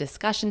interrupt this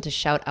discussion to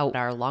shout out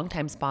our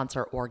longtime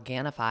sponsor,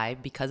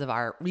 Organifi. Because of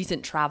our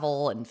recent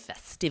travel and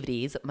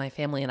festivities, my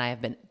family and I have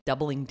been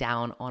doubling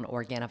down on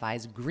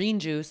Organifi's green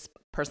juice.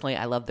 Personally,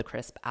 I love the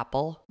crisp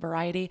apple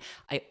variety.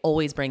 I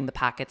always bring the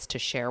packets to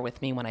share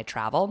with me when I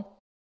travel,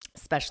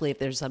 especially if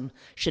there's some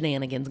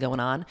shenanigans going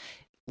on.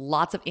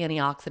 Lots of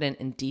antioxidant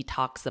and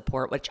detox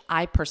support, which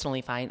I personally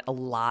find a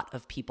lot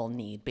of people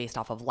need based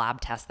off of lab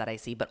tests that I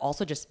see, but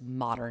also just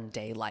modern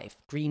day life.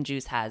 Green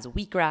juice has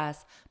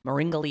wheatgrass,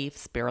 moringa leaf,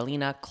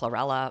 spirulina,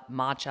 chlorella,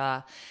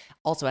 matcha.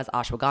 Also has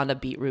ashwagandha,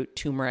 beetroot,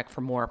 turmeric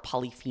for more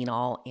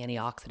polyphenol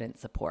antioxidant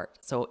support.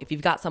 So if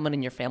you've got someone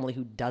in your family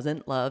who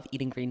doesn't love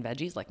eating green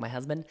veggies like my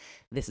husband,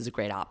 this is a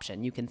great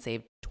option. You can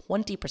save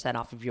 20%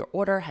 off of your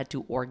order. Head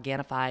to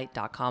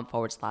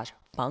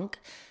Organifi.com/funk.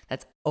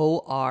 That's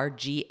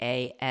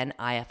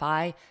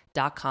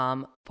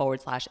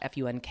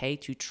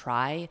Organifi.com/FUNK to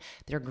try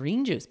their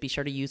green juice. Be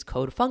sure to use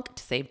code FUNK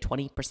to save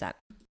 20%.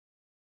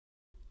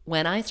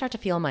 When I start to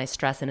feel my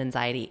stress and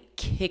anxiety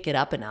kick it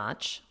up a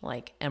notch,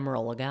 like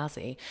Emeril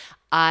Lagasse,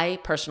 I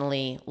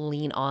personally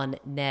lean on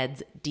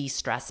Ned's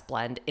De-Stress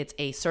Blend. It's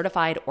a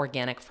certified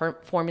organic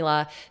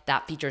formula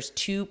that features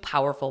 2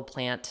 powerful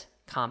plant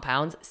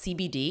compounds,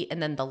 CBD,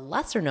 and then the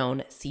lesser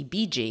known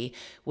CBG,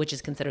 which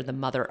is considered the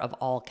mother of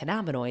all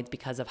cannabinoids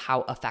because of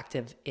how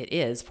effective it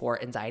is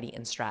for anxiety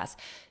and stress.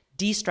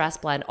 De-Stress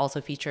Blend also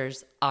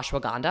features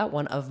ashwagandha,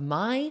 one of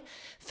my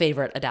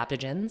favorite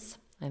adaptogens.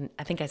 And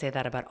I think I say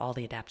that about all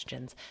the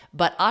adaptogens,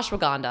 but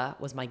ashwagandha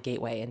was my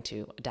gateway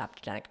into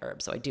adaptogenic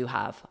herbs. So I do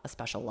have a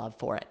special love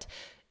for it.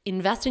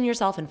 Invest in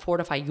yourself and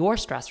fortify your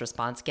stress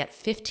response. Get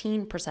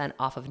 15%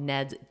 off of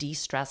Ned's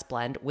De-Stress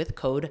Blend with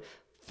code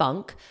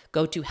FUNK.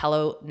 Go to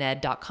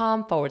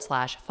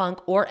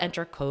helloned.com/funk or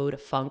enter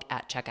code FUNK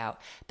at checkout.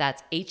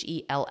 That's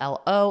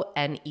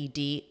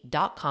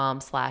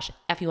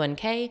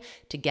HELLONED.com/FUNK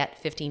to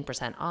get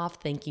 15% off.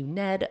 Thank you,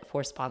 Ned,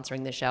 for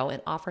sponsoring the show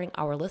and offering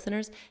our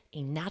listeners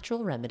a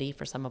natural remedy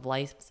for some of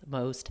life's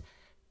most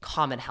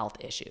common health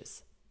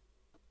issues.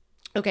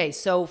 Okay,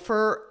 so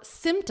for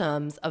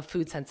symptoms of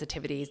food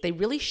sensitivities, they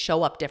really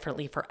show up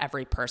differently for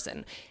every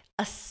person.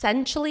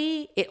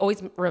 Essentially, it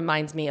always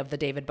reminds me of the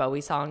David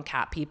Bowie song,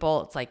 Cat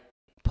People. It's like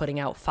putting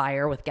out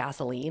fire with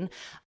gasoline.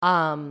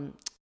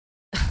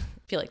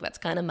 If feel like that's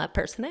kind of my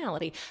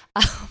personality.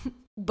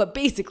 But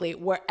basically,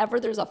 wherever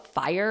there's a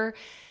fire,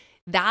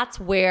 that's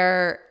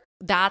where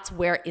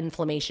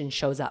inflammation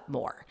shows up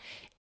more.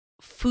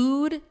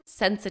 Food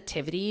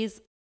sensitivities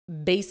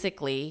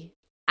basically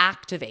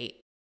activate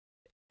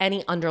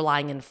any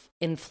underlying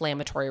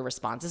inflammatory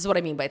response. This is what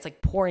I mean by it's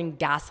like pouring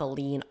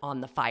gasoline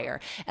on the fire.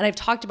 And I've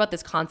talked about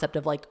this concept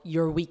of like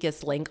your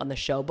weakest link on the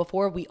show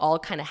before. We all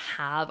kind of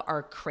have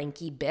our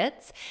cranky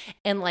bits,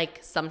 and like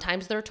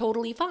sometimes they're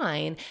totally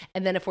fine.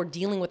 And then if we're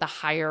dealing with a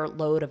higher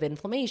load of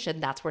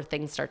inflammation, that's where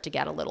things start to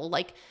get a little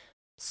like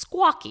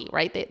squawky,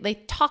 right? They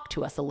talk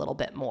to us a little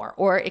bit more,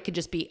 or it could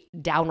just be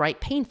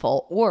downright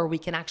painful, or we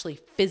can actually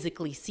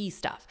physically see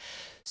stuff.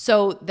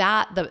 So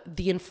that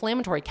the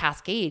inflammatory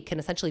cascade can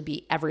essentially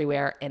be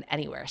everywhere and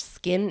anywhere.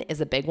 Skin is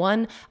a big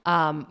one.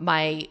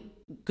 My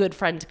good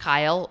friend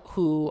Kyle,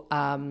 who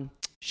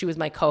she was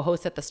my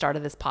co-host at the start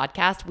of this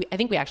podcast. I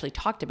think we actually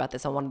talked about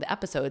this on one of the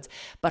episodes,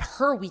 but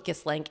her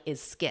weakest link is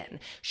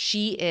skin.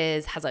 She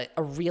has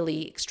a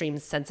really extreme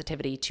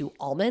sensitivity to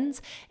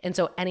almonds. And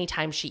so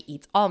anytime she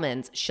eats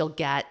almonds, she'll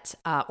get,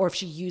 or if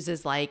she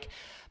uses like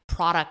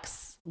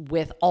products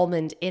with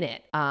almond in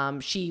it,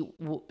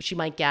 she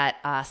might get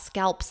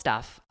scalp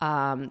stuff.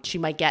 She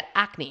might get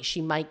acne.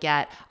 She might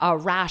get a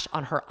rash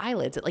on her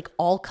eyelids. It like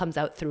all comes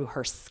out through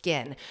her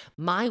skin.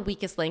 My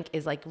weakest link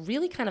is like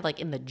really kind of like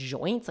in the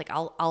joints. Like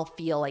I'll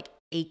feel like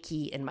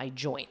achy in my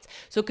joints.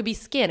 So it could be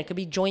skin, it could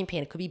be joint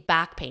pain, it could be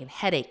back pain,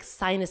 headache,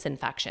 sinus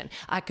infection.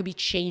 It could be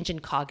change in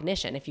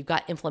cognition. If you've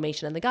got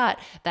inflammation in the gut,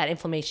 that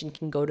inflammation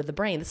can go to the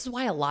brain. This is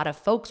why a lot of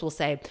folks will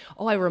say,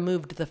 oh, I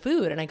removed the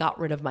food and I got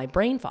rid of my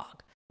brain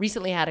fog.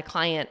 Recently I had a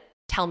client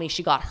tell me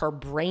she got her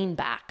brain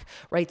back,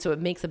 right? So it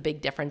makes a big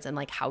difference in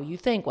like how you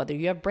think, whether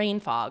you have brain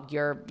fog,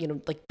 you're,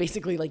 like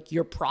basically like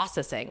your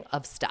processing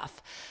of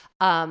stuff.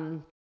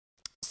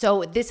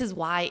 So this is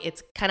why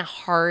it's kind of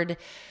hard.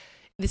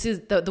 This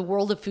is the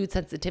world of food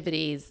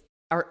sensitivities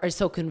are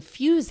so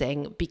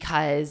confusing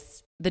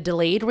because the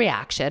delayed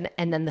reaction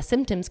and then the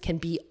symptoms can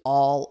be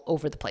all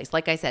over the place.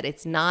 Like I said,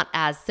 it's not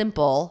as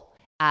simple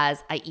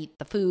as I eat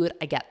the food,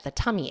 I get the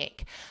tummy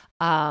ache.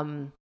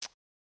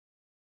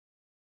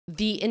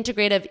 The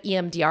integrative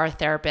EMDR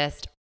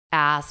therapist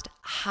asked,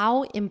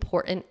 how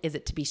important is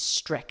it to be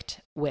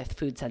strict with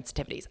food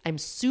sensitivities? I'm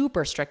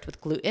super strict with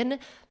gluten,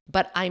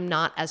 but I'm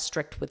not as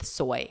strict with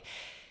soy.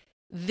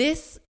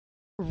 This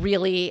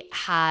really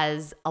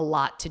has a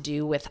lot to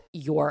do with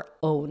your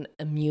own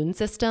immune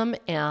system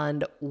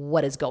and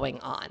what is going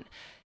on.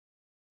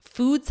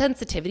 Food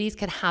sensitivities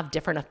can have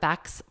different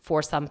effects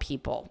for some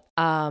people.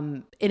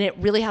 And it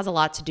really has a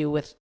lot to do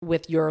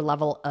with your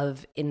level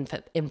of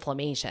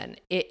inflammation.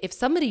 If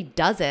somebody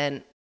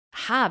doesn't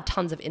have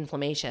tons of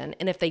inflammation,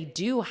 and if they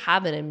do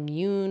have an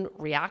immune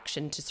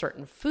reaction to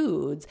certain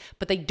foods,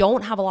 but they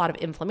don't have a lot of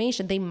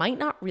inflammation, they might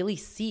not really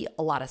see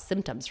a lot of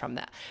symptoms from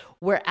that.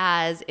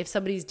 Whereas if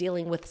somebody's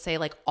dealing with, say,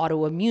 like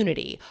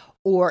autoimmunity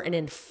or an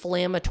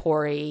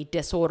inflammatory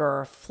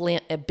disorder,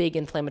 a big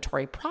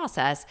inflammatory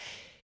process,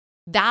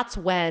 that's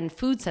when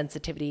food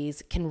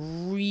sensitivities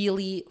can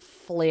really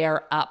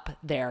flare up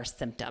their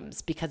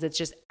symptoms because it's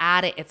just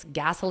it's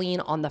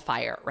gasoline on the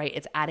fire, right?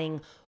 It's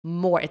adding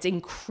more, it's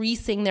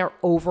increasing their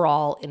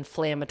overall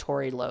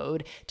inflammatory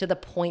load to the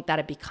point that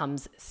it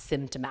becomes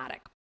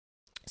symptomatic.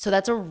 So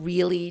that's a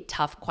really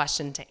tough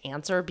question to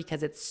answer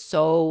because it's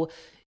so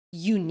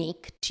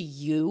unique to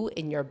you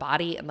in your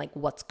body and like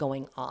what's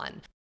going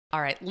on.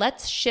 All right,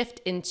 let's shift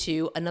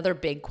into another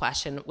big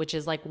question, which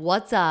is like,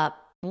 what's up?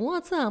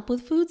 What's up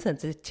with food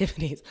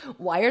sensitivities?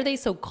 Why are they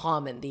so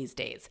common these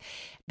days?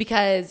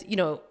 Because,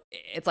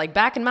 it's like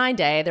back in my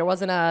day, there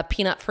wasn't a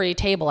peanut-free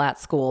table at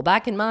school.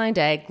 Back in my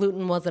day,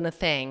 gluten wasn't a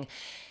thing.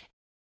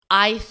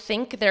 I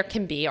think there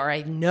can be, or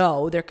I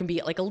know there can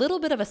be like a little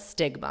bit of a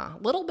stigma,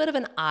 a little bit of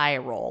an eye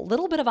roll, a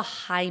little bit of a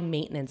high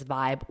maintenance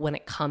vibe when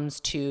it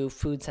comes to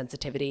food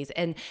sensitivities.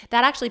 And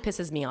that actually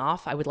pisses me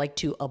off. I would like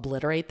to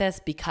obliterate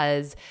this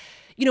because,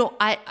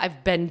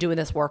 I've been doing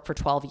this work for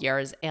 12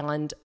 years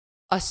and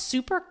a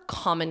super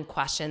common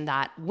question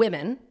that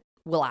women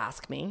will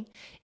ask me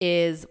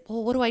is,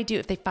 well, what do I do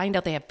if they find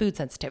out they have food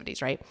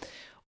sensitivities, right?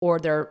 Or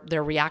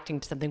they're reacting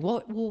to something.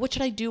 Well, what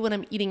should I do when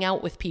I'm eating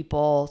out with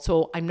people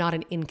so I'm not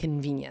an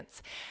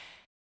inconvenience?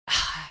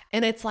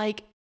 And it's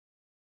like,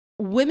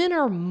 women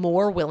are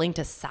more willing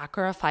to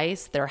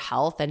sacrifice their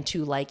health and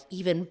to like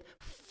even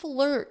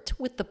flirt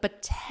with the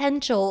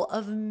potential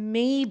of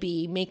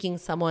maybe making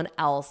someone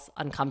else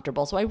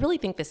uncomfortable. So I really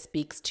think this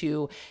speaks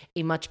to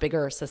a much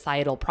bigger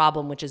societal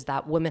problem, which is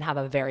that women have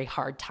a very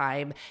hard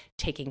time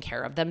taking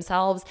care of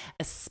themselves,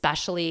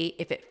 especially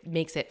if it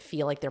makes it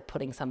feel like they're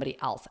putting somebody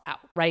else out,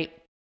 right?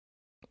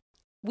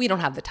 We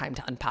don't have the time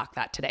to unpack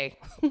that today.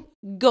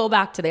 Go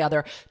back to the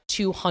other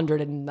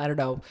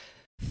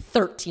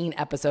 13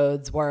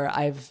 episodes where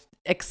I've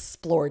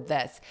explored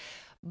this.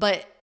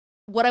 But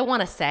what I want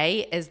to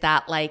say is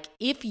that like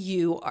if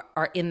you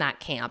are in that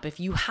camp, if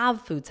you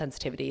have food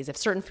sensitivities, if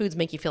certain foods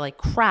make you feel like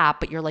crap,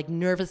 but you're like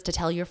nervous to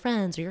tell your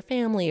friends or your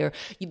family, or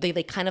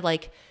they kind of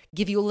like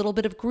give you a little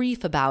bit of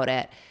grief about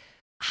it,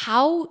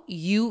 how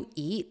you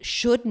eat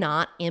should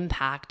not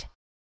impact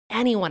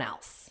anyone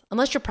else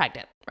unless you're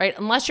pregnant, right?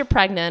 Unless you're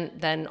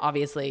pregnant, then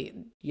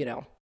obviously,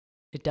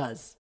 it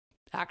does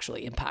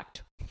actually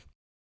impact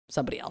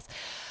somebody else.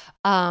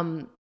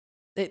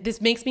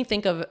 This makes me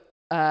think of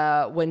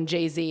when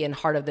Jay-Z in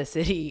Heart of the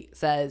City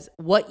says,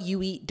 "What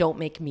you eat don't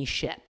make me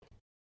shit,"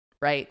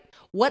 right?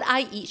 What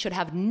I eat should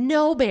have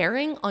no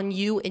bearing on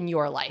you in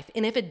your life.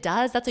 And if it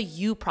does, that's a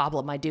you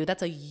problem, my dude.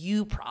 That's a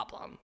you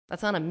problem.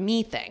 That's not a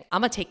me thing.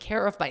 I'm going to take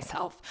care of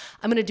myself.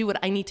 I'm going to do what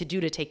I need to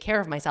do to take care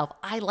of myself.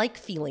 I like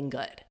feeling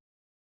good.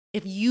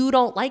 If you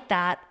don't like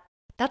that,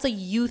 that's a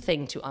you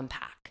thing to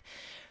unpack.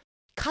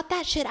 Cut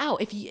that shit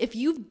out. If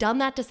you've done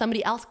that to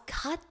somebody else,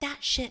 cut that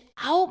shit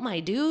out,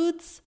 my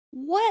dudes.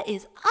 What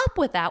is up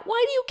with that?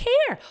 Why do you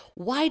care?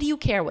 Why do you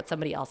care what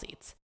somebody else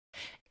eats?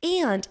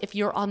 And if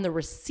you're on the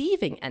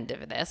receiving end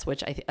of this,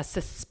 which I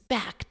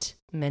suspect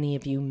many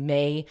of you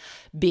may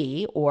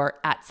be, or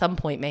at some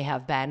point may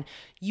have been,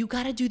 you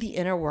got to do the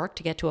inner work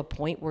to get to a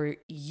point where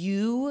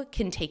you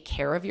can take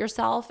care of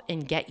yourself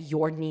and get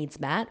your needs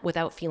met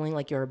without feeling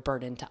like you're a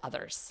burden to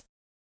others.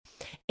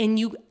 And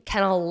you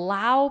can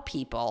allow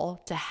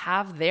people to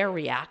have their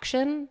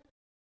reaction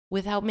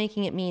without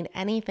making it mean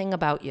anything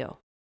about you.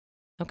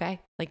 Okay?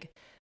 Like,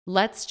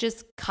 let's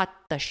just cut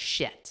the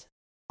shit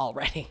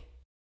already.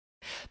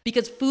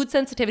 Because food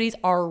sensitivities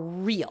are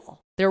real.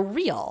 They're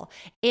real.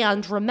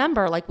 And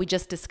remember, like we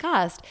just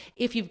discussed,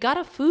 if you've got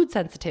a food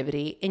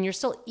sensitivity and you're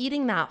still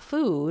eating that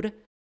food,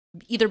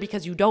 either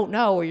because you don't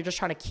know or you're just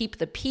trying to keep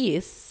the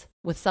peace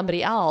with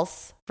somebody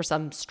else for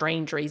some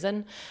strange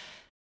reason,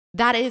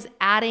 that is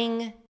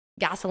adding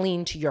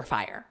gasoline to your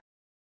fire.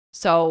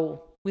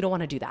 So we don't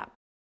want to do that.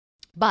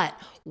 But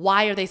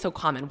why are they so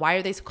common? Why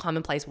are they so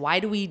commonplace? Why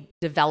do we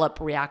develop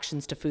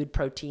reactions to food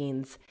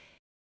proteins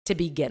to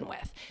begin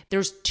with?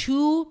 There's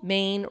two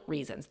main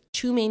reasons,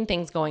 two main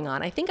things going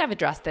on. I think I've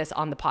addressed this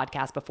on the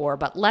podcast before,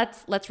 but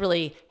let's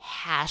really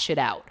hash it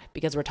out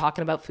because we're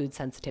talking about food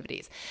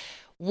sensitivities.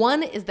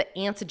 One is the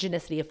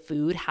antigenicity of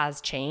food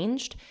has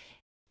changed.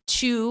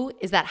 Two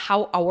is that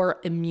how our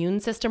immune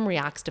system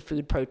reacts to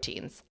food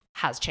proteins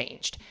has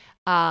changed,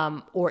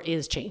 or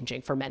is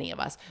changing for many of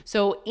us.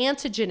 So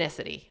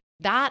antigenicity,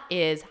 that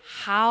is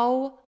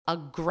how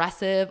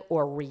aggressive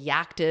or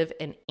reactive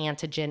an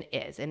antigen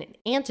is. And an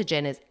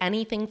antigen is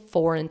anything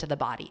foreign to the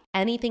body,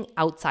 anything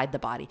outside the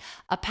body,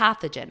 a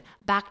pathogen,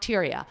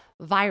 bacteria,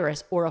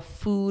 virus, or a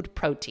food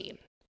protein.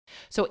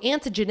 So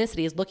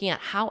antigenicity is looking at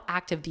how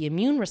active the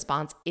immune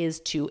response is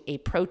to a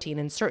protein,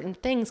 and certain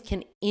things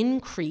can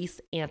increase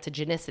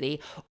antigenicity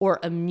or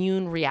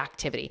immune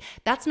reactivity.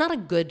 That's not a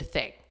good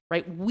thing,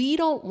 right? We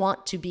don't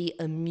want to be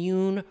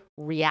immune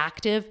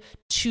reactive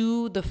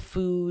to the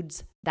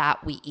foods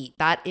that we eat.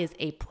 That is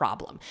a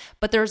problem.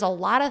 But there's a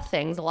lot of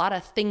things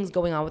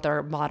going on with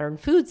our modern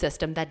food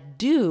system that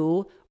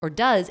do or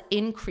does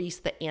increase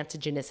the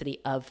antigenicity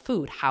of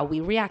food, how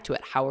we react to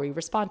it, how we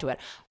respond to it.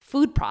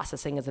 Food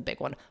processing is a big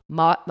one.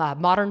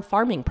 Modern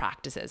farming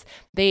practices,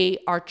 they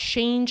are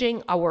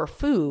changing our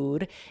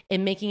food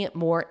and making it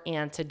more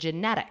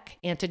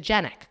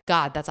antigenic.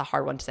 God, that's a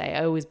hard one to say.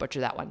 I always butcher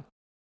that one.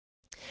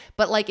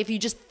 But like, if you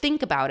just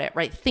think about it,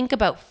 right? Think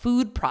about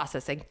food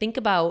processing. Think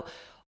about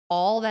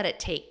all that it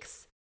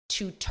takes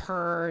to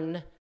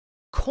turn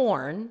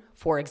corn,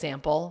 for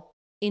example,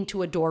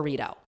 into a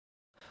Dorito,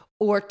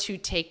 or to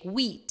take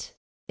wheat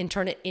and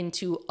turn it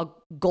into a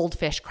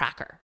goldfish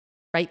cracker,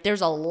 right?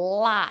 There's a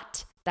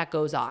lot that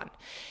goes on.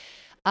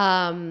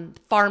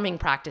 Farming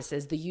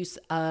practices, the use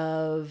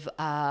of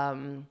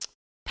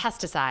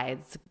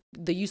pesticides,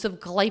 the use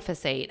of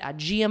glyphosate,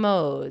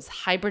 GMOs,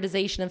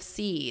 hybridization of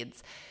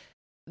seeds.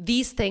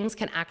 These things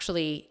can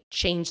actually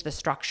change the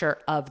structure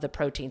of the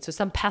protein. So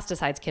some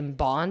pesticides can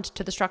bond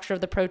to the structure of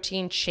the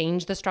protein,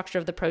 change the structure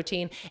of the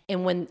protein.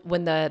 And when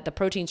the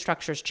protein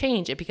structures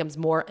change, it becomes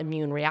more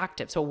immune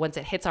reactive. So once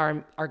it hits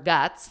our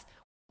guts,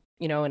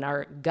 and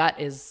our gut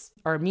is,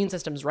 our immune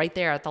system's right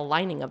there at the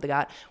lining of the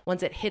gut.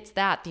 Once it hits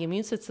that, the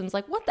immune system's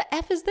like, what the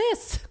F is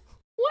this?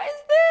 What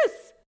is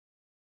this?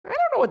 I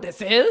don't know what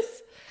this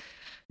is.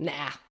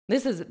 Nah,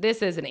 this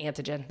is an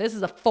antigen. This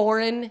is a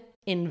foreign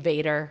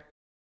invader.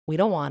 We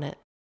don't want it.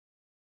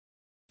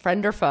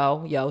 Friend or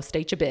foe,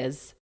 state your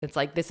biz. It's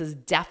like, this is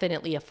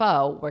definitely a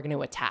foe we're going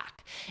to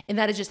attack. And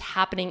that is just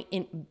happening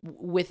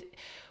with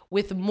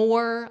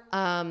more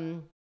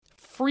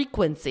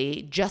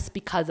frequency just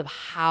because of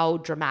how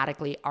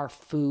dramatically our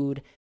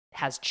food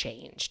has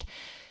changed.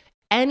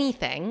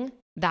 Anything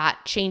that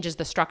changes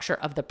the structure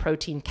of the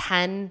protein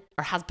can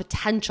or has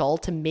potential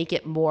to make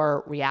it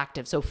more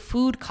reactive. So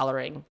food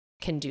coloring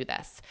can do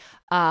this.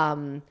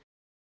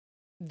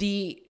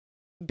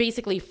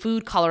 Basically,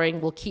 food coloring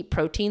will keep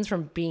proteins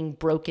from being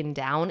broken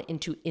down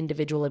into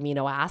individual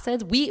amino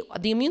acids.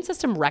 The immune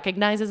system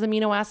recognizes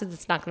amino acids.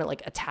 It's not going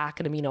to attack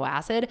an amino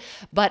acid.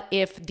 But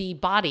if the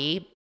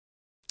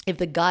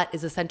gut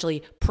is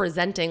essentially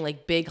presenting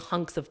big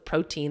hunks of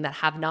protein that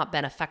have not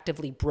been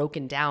effectively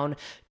broken down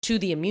to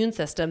the immune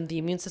system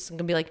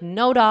can be like,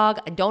 no, dog,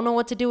 I don't know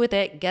what to do with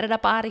it. Get it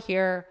up out of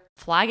here.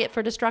 flag it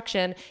for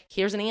destruction.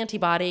 Here's an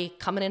antibody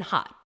coming in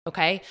hot.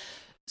 Okay.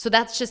 So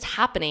that's just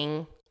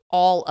happening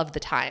all of the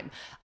time.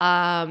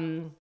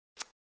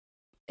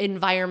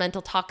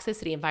 Environmental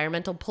toxicity,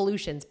 environmental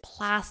pollutions,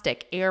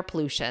 plastic, air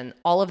pollution,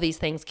 all of these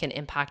things can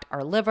impact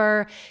our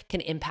liver,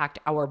 can impact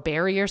our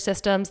barrier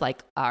systems,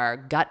 like our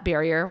gut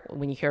barrier.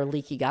 When you hear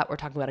leaky gut, we're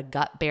talking about a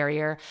gut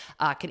barrier,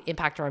 can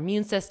impact our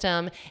immune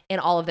system,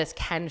 and all of this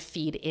can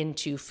feed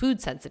into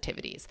food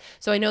sensitivities.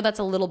 So I know that's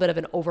a little bit of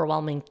an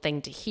overwhelming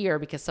thing to hear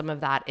because some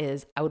of that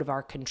is out of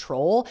our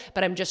control,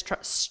 but I'm just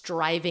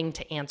striving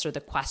to answer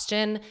the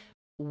question,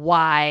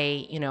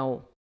 why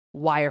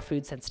are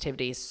food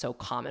sensitivities so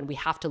common? We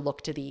have to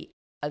look to the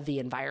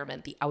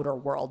environment, the outer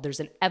world.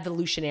 There's an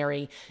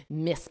evolutionary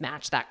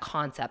mismatch, that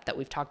concept that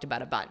we've talked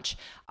about a bunch.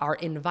 Our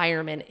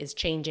environment is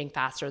changing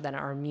faster than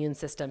our immune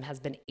system has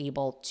been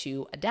able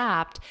to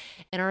adapt,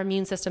 and our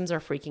immune systems are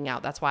freaking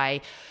out. That's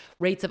why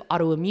rates of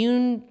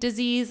autoimmune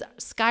disease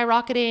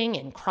skyrocketing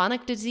and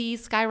chronic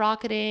disease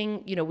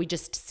skyrocketing. We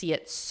just see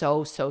it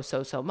so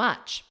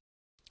much.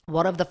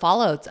 One of the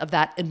fallouts of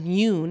that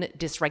immune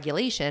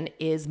dysregulation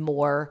is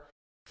more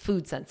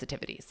food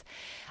sensitivities.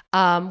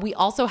 We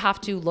also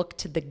have to look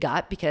to the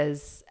gut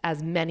because,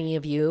 as many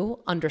of you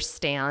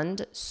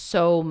understand,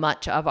 so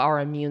much of our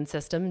immune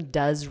system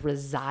does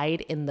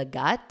reside in the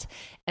gut.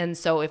 And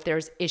so if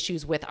there's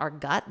issues with our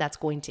gut, that's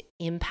going to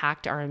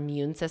impact our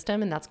immune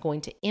system, and that's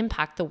going to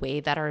impact the way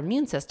that our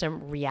immune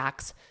system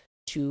reacts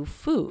to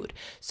food.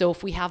 So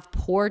if we have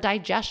poor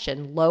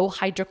digestion, low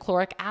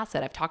hydrochloric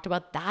acid, I've talked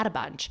about that a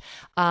bunch.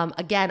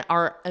 Again,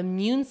 our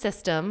immune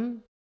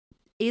system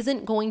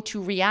isn't going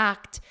to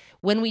react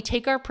when we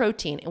take our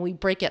protein and we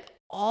break it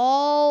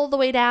all the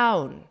way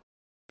down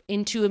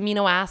into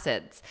amino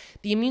acids.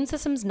 The immune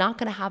system's not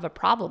going to have a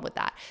problem with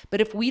that.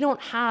 But if we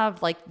don't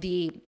have like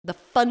the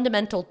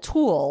fundamental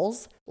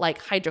tools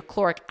like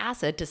hydrochloric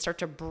acid to start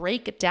to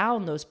break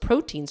down those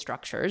protein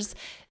structures,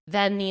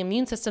 then the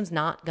immune system's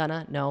not going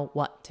to know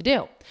what to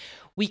do.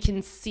 We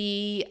can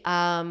see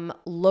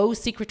low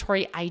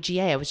secretory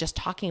IgA. I was just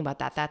talking about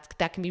that.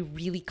 That can be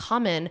really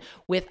common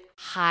with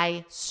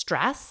high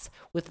stress,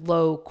 with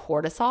low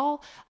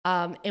cortisol.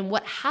 And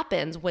what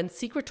happens when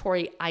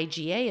secretory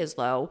IgA is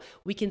low,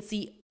 we can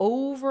see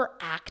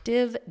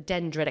overactive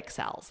dendritic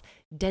cells.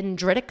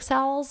 Dendritic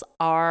cells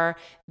are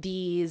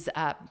these,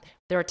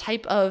 they're a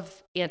type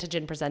of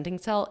antigen presenting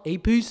cell,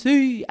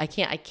 APC. I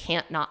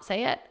can't not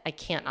say it.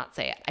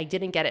 I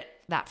didn't get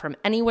that from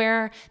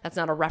anywhere. That's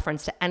not a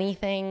reference to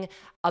anything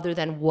other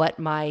than what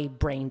my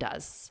brain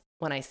does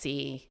when I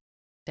see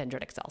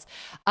dendritic cells.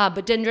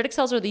 But dendritic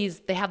cells are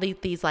they have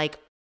these like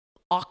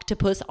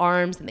octopus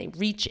arms, and they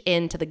reach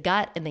into the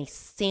gut and they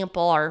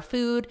sample our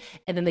food,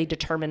 and then they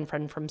determine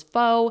friend from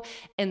foe.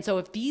 And so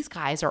if these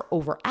guys are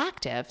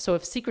overactive, so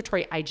if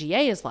secretory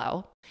IgA is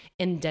low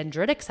and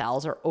dendritic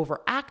cells are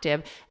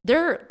overactive,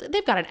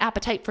 they've got an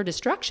appetite for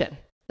destruction.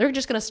 They're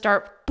just going to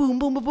start boom,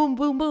 boom, boom, boom,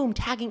 boom, boom,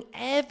 tagging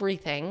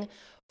everything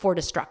for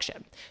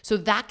destruction. So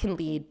that can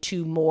lead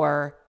to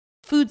more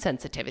food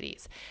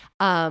sensitivities.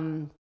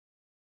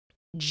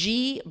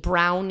 G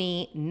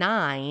Brownie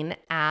 9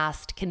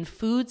 asked, can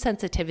food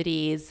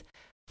sensitivities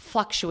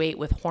fluctuate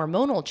with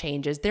hormonal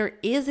changes? There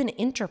is an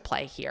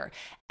interplay here.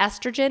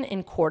 Estrogen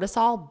and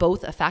cortisol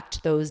both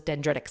affect those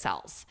dendritic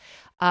cells.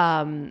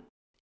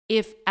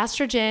 If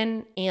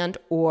estrogen and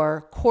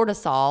or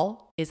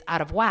cortisol is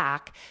out of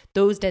whack,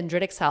 those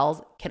dendritic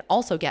cells can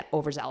also get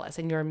overzealous,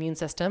 and your immune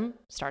system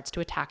starts to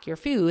attack your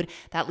food.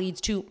 That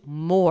leads to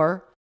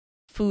more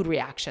food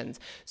reactions.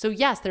 So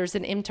yes, there's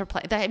an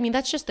interplay.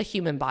 That's just the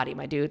human body,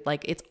 my dude.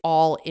 Like, it's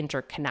all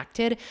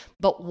interconnected.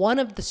 But one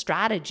of the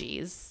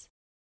strategies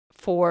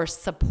for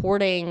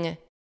supporting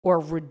or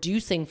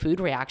reducing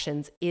food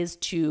reactions is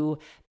to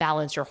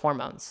balance your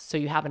hormones, so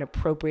you have an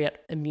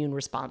appropriate immune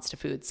response to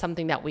food,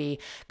 something that we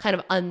kind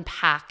of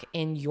unpack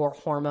in your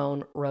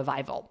hormone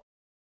revival.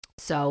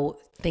 So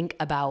think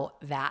about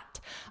that.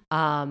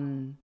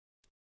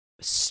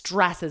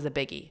 Stress is a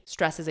biggie.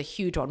 Stress is a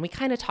huge one. We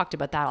kind of talked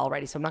about that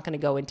already, so I'm not going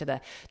to go into the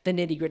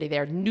nitty gritty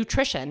there.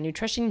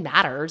 Nutrition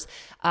matters.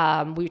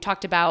 We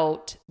talked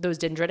about those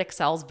dendritic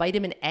cells.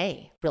 Vitamin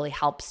A really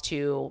helps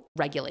to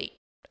regulate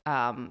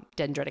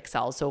dendritic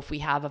cells. So if we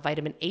have a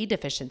vitamin A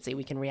deficiency,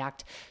 we can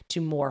react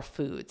to more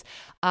foods.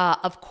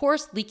 Of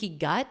course, leaky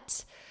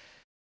gut,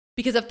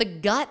 because if the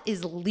gut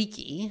is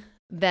leaky,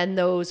 then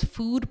those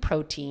food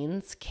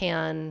proteins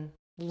can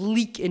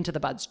leak into the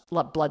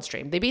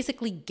bloodstream. They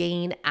basically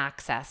gain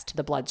access to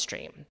the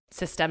bloodstream,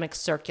 systemic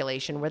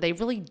circulation, where they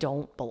really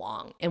don't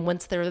belong. And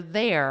once they're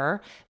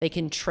there, they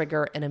can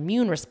trigger an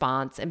immune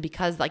response. And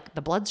because like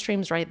the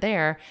bloodstream's right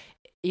there,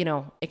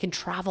 it can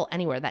travel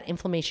anywhere. That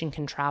inflammation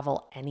can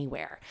travel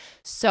anywhere.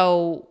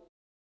 So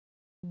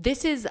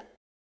this is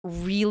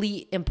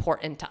really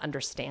important to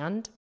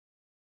understand.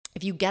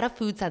 If you get a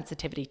food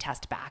sensitivity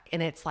test back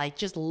and it's like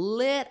just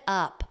lit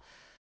up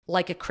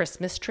like a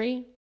Christmas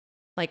tree,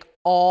 like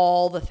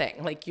all the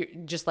thing, like you're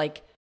just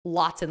like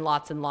lots and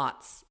lots and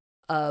lots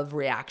of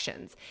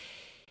reactions,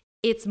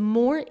 it's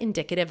more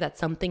indicative that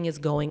something is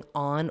going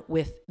on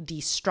with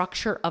the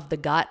structure of the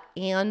gut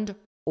and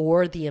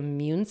or the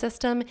immune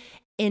system,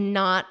 and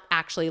not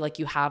actually like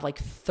you have like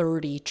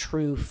 30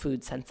 true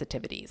food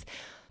sensitivities.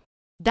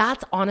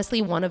 That's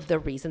honestly one of the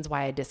reasons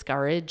why I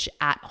discourage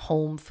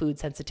at-home food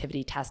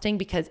sensitivity testing,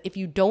 because if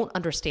you don't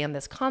understand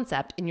this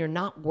concept and you're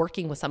not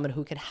working with someone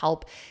who can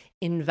help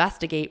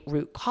investigate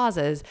root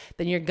causes,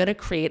 then you're going to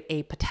create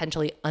a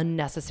potentially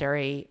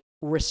unnecessary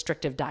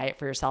restrictive diet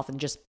for yourself and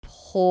just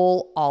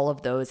pull all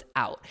of those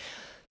out.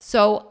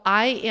 So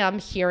I am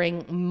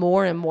hearing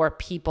more and more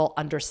people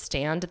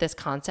understand this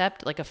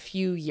concept. Like a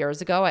few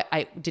years ago,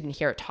 I didn't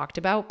hear it talked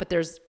about, but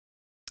there's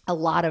a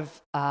lot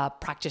of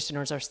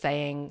practitioners are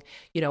saying,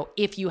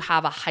 if you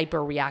have a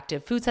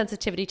hyperreactive food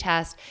sensitivity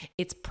test,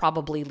 it's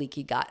probably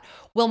leaky gut.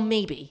 Well,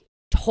 maybe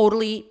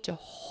totally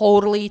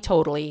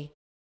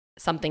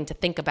something to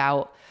think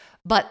about.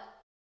 But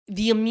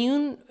the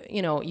immune,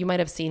 you might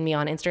have seen me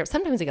on Instagram.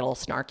 Sometimes I get a little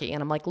snarky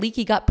and I'm like,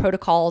 leaky gut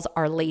protocols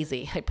are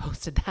lazy. I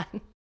posted that.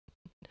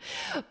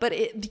 But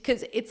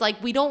because it's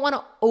like, we don't want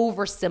to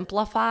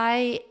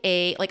oversimplify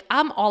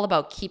I'm all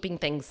about keeping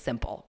things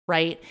simple,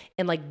 right?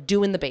 And like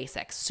doing the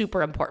basics,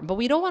 super important. But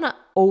we don't want to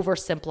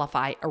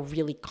oversimplify a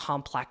really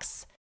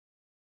complex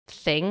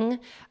thing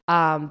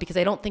because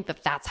I don't think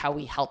that that's how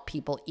we help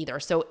people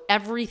either. So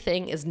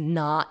everything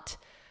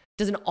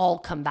doesn't all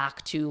come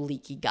back to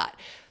leaky gut.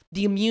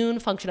 The immune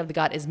function of the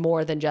gut is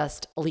more than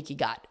just a leaky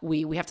gut.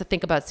 We have to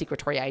think about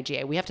secretory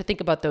IgA. We have to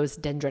think about those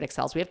dendritic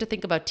cells. We have to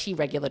think about T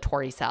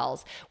regulatory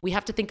cells. We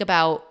have to think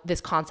about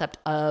this concept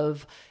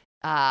of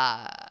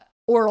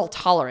oral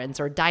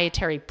tolerance or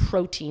dietary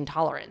protein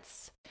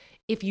tolerance.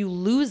 If you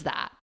lose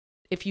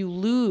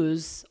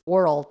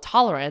oral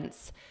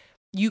tolerance,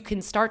 you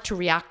can start to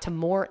react to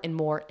more and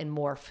more and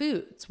more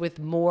foods with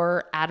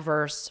more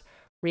adverse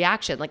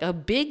reaction. Like a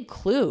big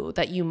clue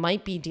that you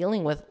might be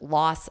dealing with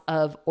loss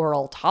of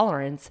oral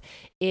tolerance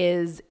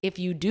is if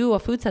you do a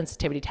food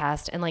sensitivity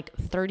test and like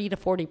 30 to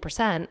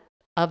 40%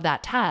 of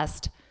that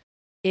test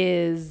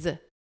is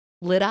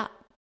lit up,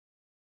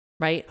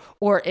 right?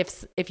 Or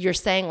if you're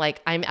saying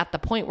like, I'm at the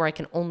point where I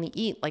can only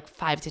eat like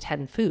 5 to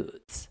 10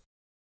 foods.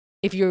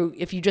 If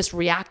you just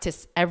react to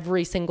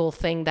every single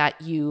thing that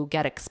you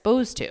get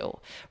exposed to,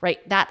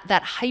 right? That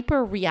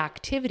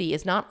hyperreactivity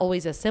is not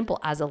always as simple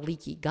as a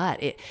leaky gut.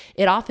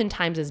 It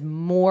oftentimes is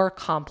more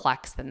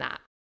complex than that.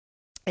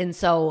 And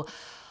so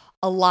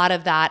a lot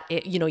of that,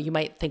 you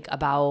might think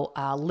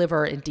about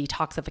liver and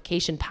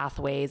detoxification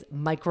pathways.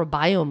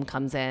 Microbiome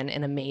comes in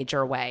a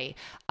major way.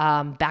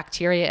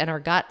 Bacteria in our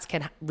guts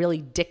can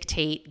really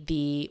dictate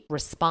the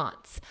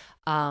response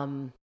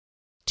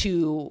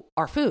to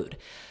our food.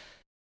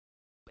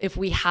 If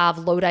we have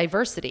low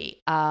diversity,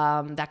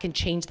 that can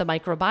change the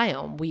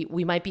microbiome.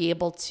 We might be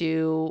able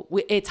to,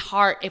 it's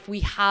hard, if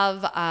we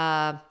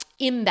have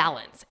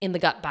imbalance in the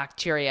gut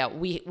bacteria,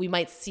 we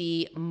might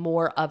see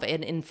more of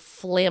an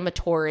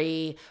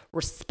inflammatory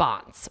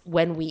response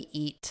when we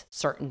eat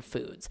certain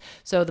foods.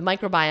 So the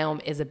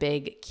microbiome is a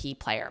big key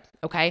player,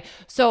 okay?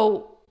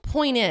 So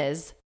point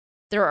is,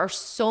 there are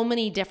so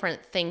many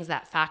different things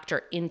that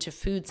factor into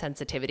food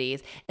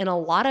sensitivities. And a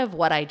lot of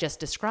what I just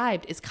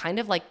described is kind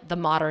of like the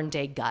modern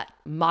day gut,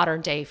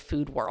 modern day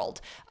food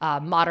world,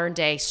 modern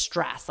day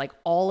stress. Like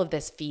all of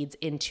this feeds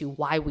into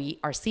why we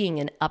are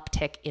seeing an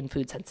uptick in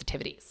food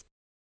sensitivities.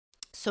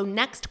 So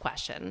next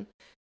question,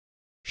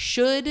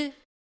 should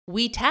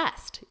we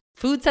test?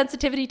 Food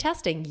sensitivity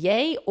testing,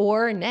 yay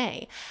or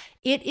nay?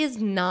 It is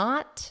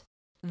not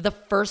the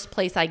first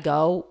place I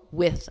go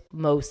with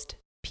most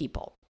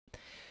people.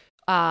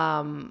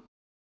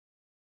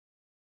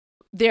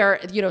 There,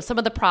 some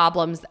of the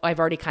problems I've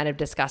already kind of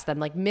discussed them,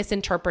 like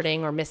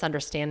misinterpreting or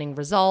misunderstanding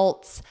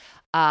results.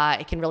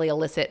 It can really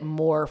elicit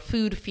more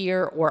food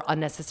fear or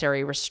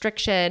unnecessary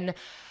restriction.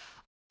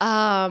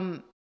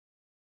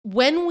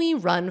 When we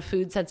run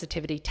food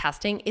sensitivity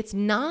testing, it's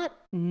not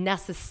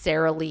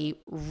necessarily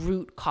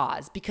root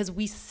cause because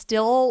we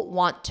still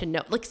want to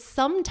know, like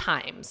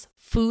sometimes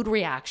food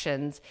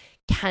reactions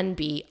can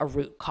be a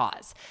root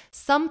cause.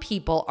 Some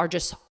people are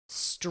just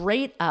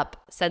straight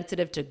up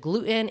sensitive to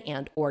gluten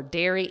and or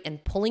dairy,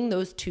 and pulling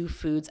those two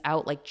foods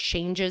out like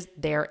changes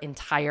their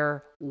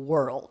entire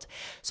world.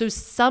 So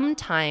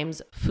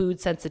sometimes food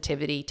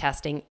sensitivity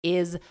testing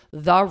is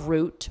the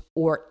root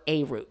or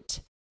a root,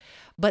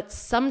 but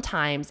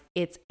sometimes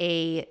it's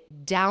a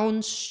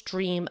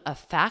downstream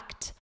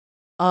effect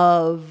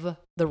of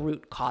the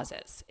root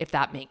causes, if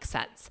that makes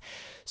sense.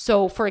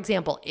 So for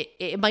example,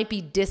 it might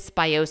be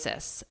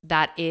dysbiosis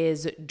that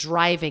is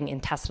driving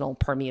intestinal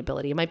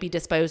permeability. It might be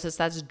dysbiosis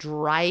that's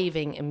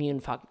driving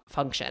immune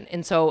function.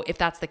 And so if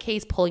that's the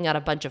case, pulling out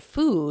a bunch of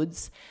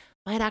foods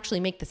might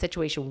actually make the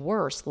situation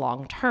worse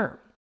long term.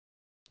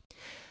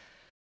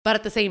 But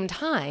at the same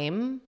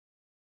time,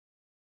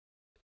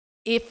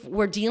 if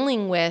we're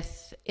dealing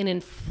with an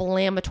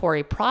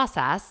inflammatory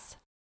process,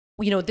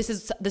 this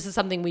is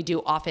something we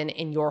do often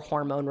in your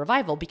hormone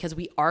revival, because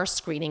we are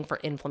screening for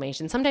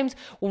inflammation. Sometimes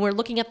when we're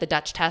looking at the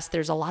Dutch test,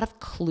 there's a lot of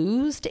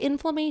clues to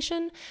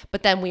inflammation,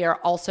 but then we are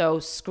also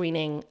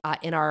screening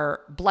in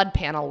our blood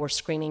panel, we're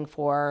screening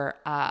for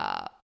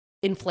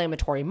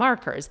inflammatory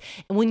markers.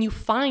 And when you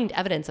find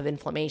evidence of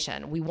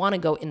inflammation, we want to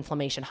go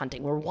inflammation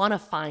hunting. We want to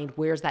find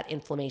where's that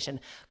inflammation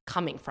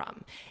coming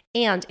from.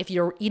 And if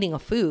you're eating a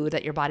food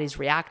that your body's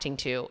reacting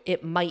to,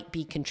 it might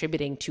be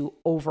contributing to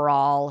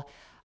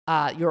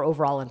your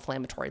overall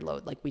inflammatory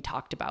load, like we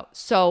talked about.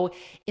 So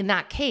in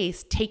that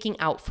case, taking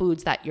out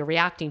foods that you're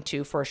reacting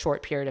to for a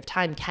short period of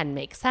time can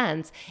make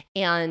sense.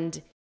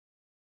 And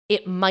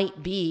it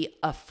might be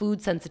a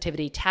food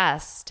sensitivity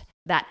test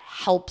that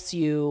helps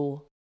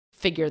you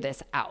figure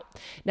this out.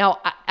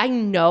 Now, I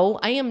know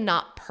I am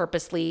not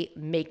purposely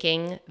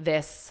making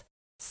this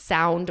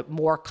sound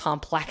more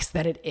complex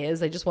than it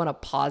is. I just want to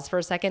pause for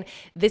a second.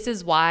 This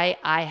is why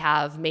I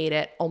have made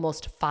it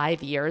almost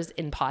 5 years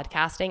in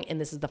podcasting,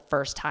 and this is the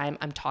first time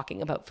I'm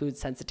talking about food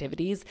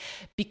sensitivities,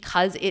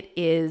 because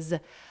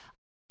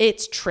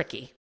it's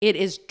tricky. It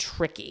is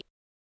tricky.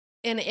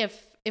 And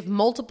if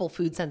multiple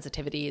food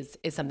sensitivities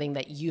is something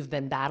that you've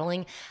been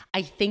battling,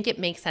 I think it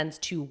makes sense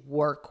to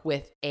work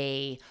with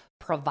a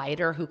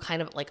provider who kind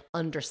of like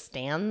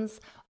understands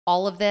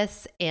all of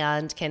this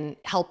and can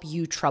help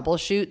you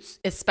troubleshoot,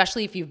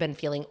 especially if you've been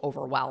feeling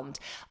overwhelmed.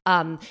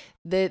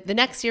 The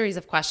next series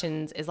of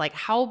questions is like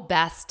how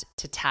best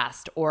to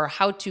test or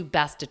how to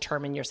best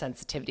determine your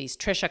sensitivities.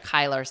 Trisha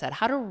Kyler said,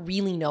 how to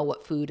really know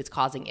what food is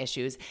causing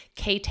issues.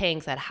 Kay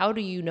Tang said, how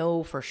do you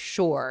know for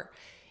sure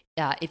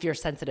if you're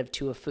sensitive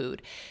to a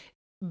food?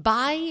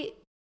 By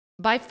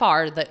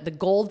far, the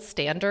gold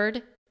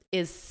standard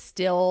is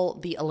still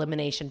the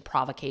elimination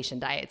provocation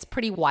diet. It's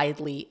pretty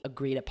widely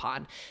agreed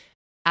upon.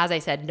 As I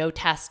said, no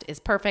test is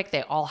perfect.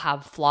 They all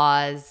have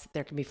flaws.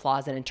 There can be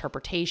flaws in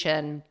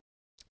interpretation.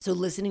 So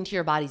listening to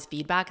your body's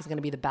feedback is going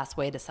to be the best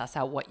way to suss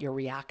out what you're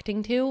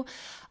reacting to.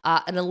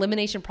 An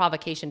elimination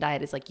provocation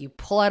diet is like you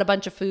pull out a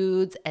bunch of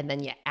foods and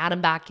then you add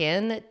them back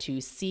in to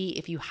see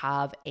if you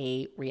have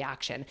a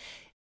reaction.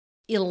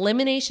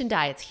 Elimination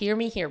diets, hear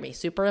me,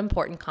 super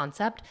important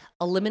concept.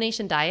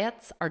 Elimination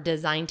diets are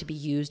designed to be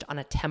used on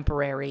a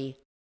temporary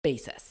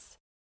basis,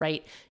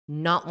 right?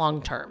 Not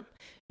long term.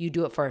 You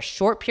do it for a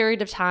short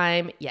period of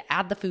time, you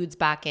add the foods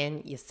back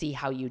in, you see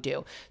how you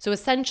do. So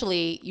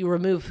essentially, you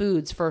remove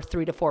foods for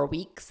 3 to 4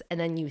 weeks, and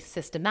then you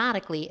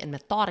systematically and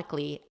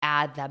methodically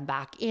add them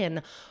back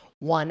in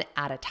one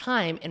at a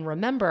time. And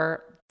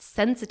remember,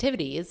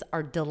 sensitivities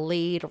are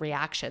delayed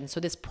reactions.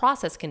 So this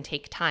process can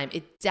take time.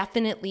 It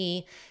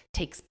definitely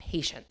takes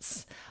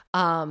patience.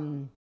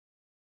 And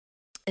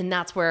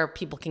that's where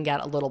people can get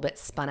a little bit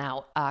spun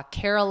out.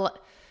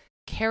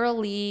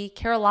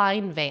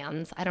 Caroline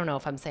Vans, I don't know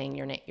if I'm saying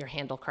your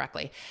handle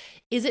correctly.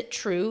 Is it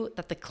true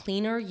that the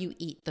cleaner you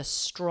eat, the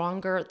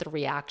stronger the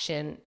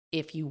reaction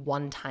if you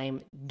one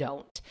time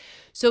don't?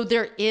 So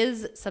there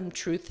is some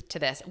truth to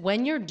this.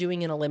 When you're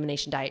doing an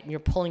elimination diet and you're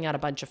pulling out a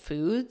bunch of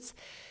foods,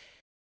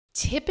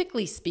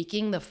 typically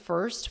speaking, the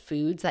first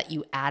foods that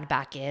you add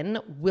back in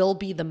will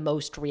be the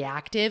most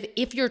reactive.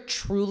 If you're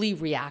truly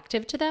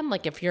reactive to them,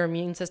 like if your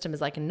immune system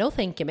is like, no,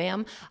 thank you,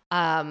 ma'am,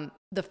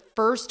 the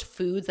first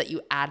foods that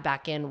you add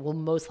back in will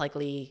most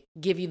likely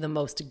give you the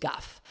most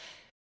guff.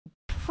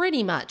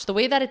 Pretty much the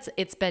way that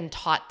it's been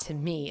taught to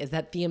me is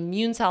that the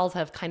immune cells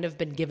have kind of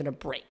been given a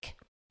break.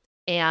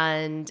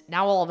 And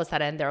now all of a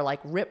sudden they're like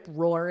rip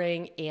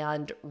roaring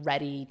and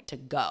ready to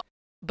go.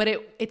 But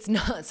it's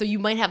not, so you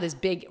might have this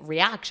big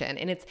reaction,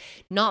 and it's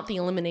not the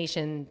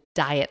elimination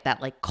diet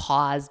that like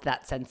caused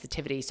that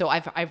sensitivity. So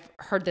I've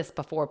heard this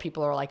before.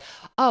 People are like,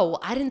 oh,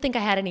 I didn't think I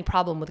had any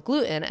problem with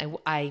gluten.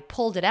 I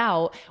pulled it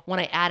out. When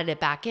I added it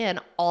back in,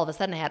 all of a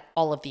sudden I had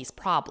all of these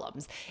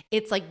problems.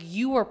 It's like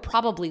you were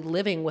probably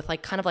living with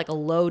like kind of like a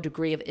low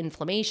degree of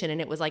inflammation,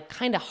 and it was like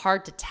kind of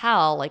hard to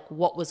tell like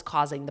what was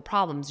causing the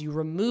problems. You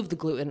remove the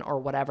gluten or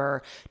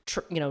whatever,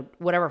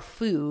 whatever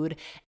food,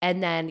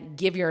 and then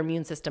give your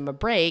immune system a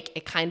break.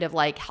 It kind of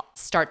like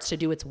starts to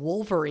do its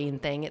Wolverine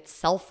thing, its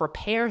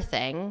self-repair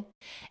thing,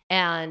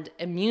 and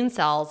immune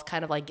cells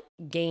kind of like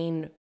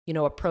gain,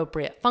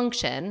 appropriate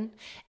function.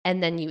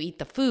 And then you eat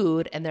the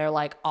food and they're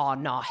like, oh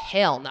no,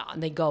 hell no.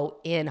 And they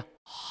go in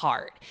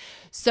hard.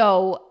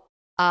 So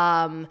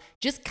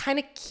just kind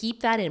of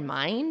keep that in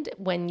mind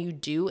when you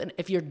do, and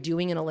if you're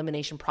doing an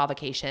elimination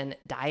provocation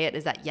diet,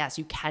 is that yes,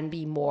 you can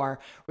be more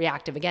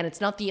reactive. Again,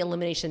 it's not the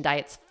elimination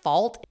diet's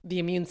fault. The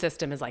immune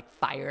system is like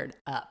fired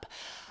up.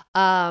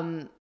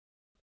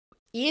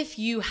 If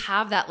you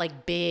have that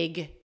like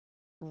big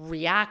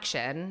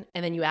reaction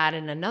and then you add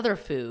in another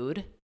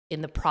food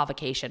in the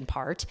provocation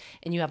part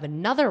and you have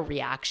another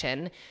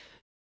reaction,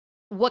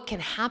 what can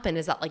happen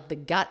is that like the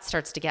gut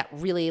starts to get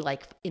really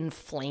like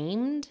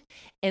inflamed.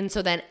 And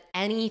so then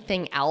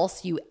anything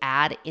else you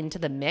add into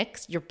the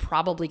mix, you're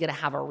probably going to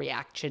have a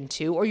reaction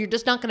to, or you're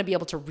just not going to be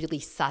able to really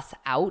suss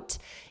out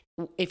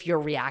if you're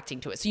reacting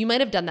to it. So you might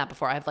have done that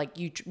before. I've like,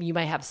 you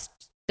might have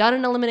done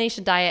an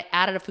elimination diet,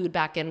 added a food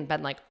back in, and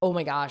been like, oh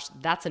my gosh,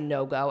 that's a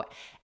no-go.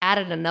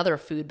 added another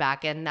food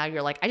back in. Now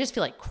you're like, I just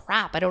feel like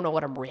crap. I don't know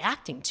what I'm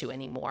reacting to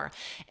anymore.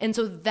 And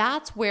so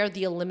that's where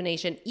the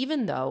elimination,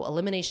 even though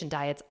elimination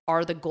diets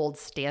are the gold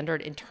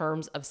standard in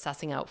terms of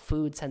sussing out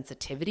food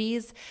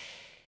sensitivities,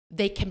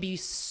 they can be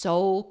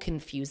so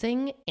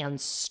confusing and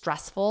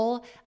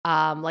stressful.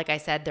 Like I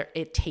said,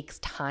 it takes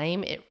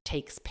time, it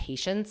takes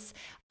patience.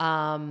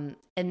 And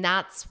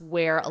that's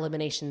where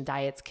elimination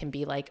diets can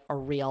be like a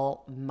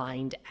real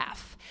mind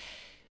F.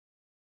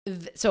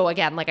 So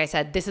again, like I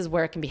said, this is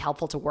where it can be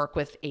helpful to work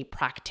with a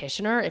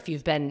practitioner. If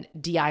you've been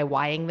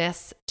DIYing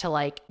this to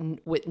like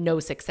with no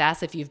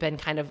success, if you've been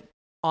kind of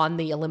on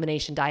the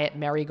elimination diet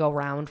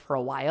merry-go-round for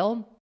a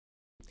while.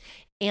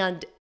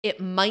 And it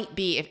might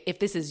be, if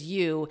this is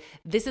you,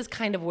 this is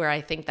kind of where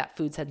I think that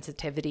food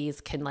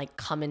sensitivities can like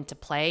come into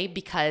play,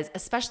 because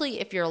especially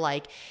if you're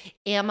like,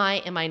 am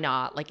I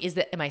not? Like,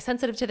 am I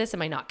sensitive to this?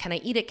 Am I not? Can I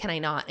eat it? Can I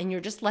not? And you're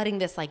just letting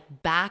this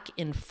like back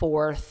and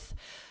forth,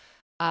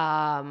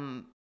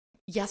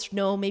 yes,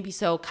 no, maybe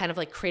so, kind of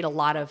like create a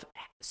lot of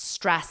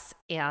stress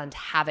and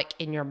havoc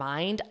in your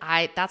mind.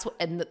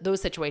 In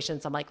those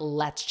situations, I'm like,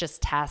 let's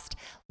just test.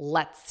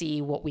 Let's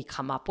see what we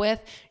come up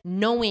with,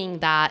 knowing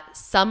that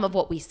some of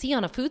what we see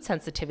on a food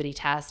sensitivity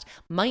test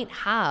might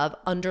have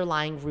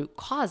underlying root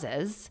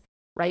causes,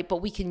 right?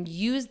 But we can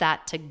use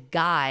that to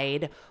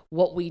guide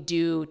what we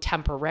do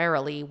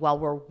temporarily while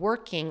we're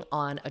working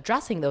on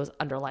addressing those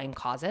underlying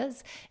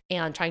causes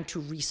and trying to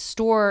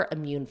restore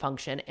immune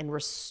function and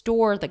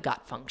restore the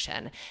gut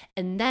function.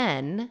 And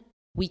then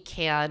we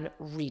can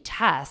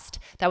retest.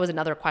 That was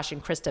another question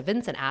Krista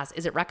Vincent asked.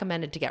 Is it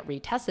recommended to get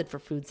retested for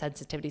food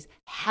sensitivities?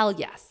 Hell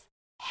yes.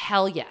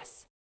 Hell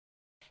yes.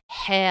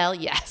 Hell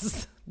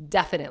yes.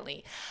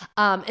 Definitely.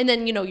 And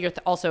then, you're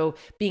also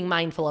being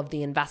mindful of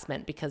the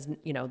investment, because,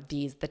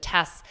 the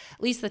tests,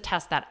 at least the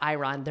tests that I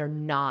run, they're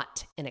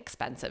not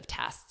inexpensive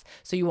tests.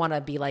 So you want to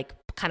be like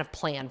kind of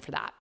plan for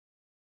that.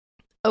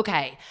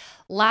 Okay.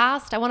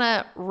 Last, I want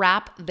to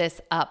wrap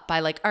this up by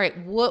like, all right,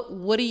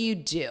 what do you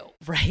do?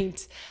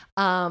 Right.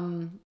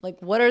 Like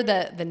what are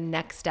the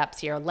next steps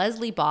here?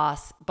 Leslie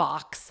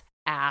Box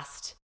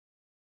asked,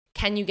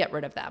 can you get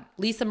rid of them?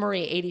 Lisa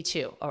Marie,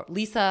 82, or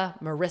Lisa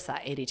Marissa,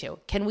 82.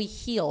 Can we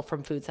heal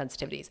from food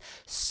sensitivities?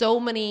 So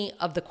many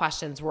of the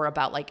questions were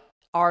about like,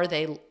 are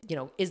they,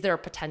 is there a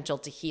potential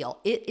to heal?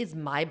 It is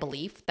my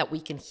belief that we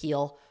can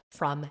heal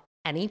from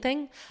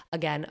anything.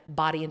 Again,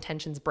 Body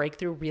Intentions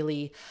Breakthrough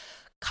really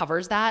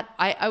covers that.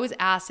 I was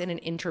asked in an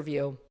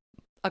interview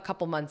a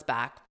couple months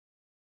back,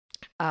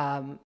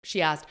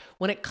 she asked,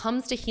 when it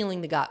comes to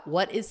healing the gut,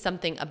 what is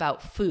something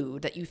about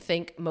food that you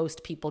think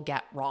most people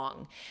get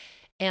wrong?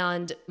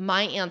 And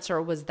my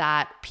answer was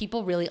that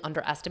people really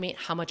underestimate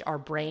how much our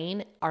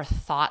brain, our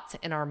thoughts,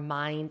 and our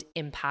mind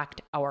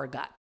impact our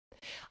gut.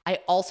 I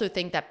also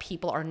think that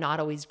people are not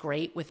always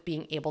great with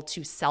being able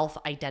to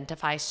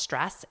self-identify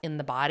stress in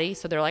the body.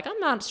 So they're like, I'm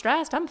not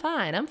stressed. I'm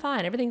fine.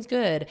 Everything's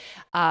good.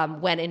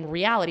 When in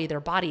reality, their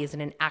body is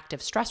in an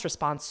active stress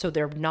response. So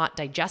they're not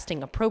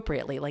digesting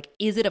appropriately. Like,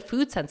 is it a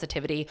food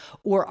sensitivity,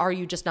 or are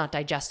you just not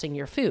digesting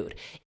your food?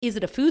 Is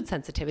it a food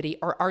sensitivity,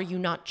 or are you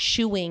not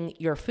chewing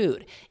your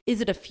food?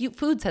 Is it a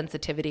food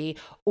sensitivity,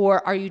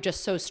 or are you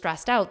just so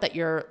stressed out that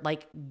you're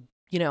like,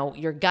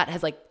 your gut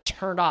has like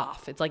turned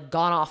off. It's like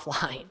gone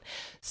offline.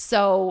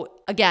 So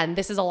again,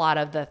 this is a lot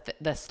of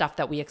the stuff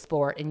that we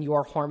explore in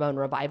Your Hormone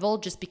Revival,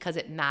 just because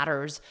it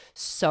matters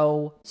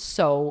so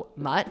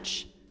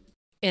much.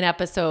 In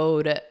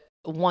episode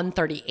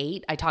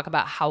 138, I talk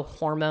about how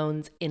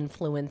hormones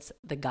influence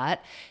the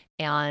gut.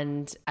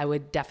 And I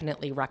would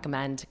definitely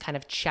recommend kind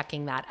of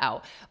checking that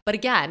out. But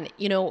again,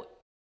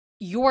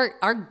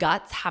 our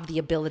guts have the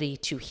ability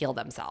to heal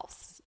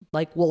themselves.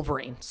 Like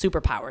Wolverine,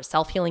 superpowers,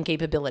 self-healing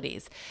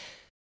capabilities.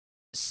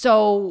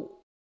 So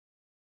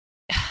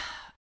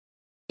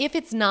if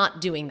it's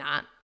not doing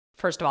that,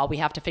 first of all, we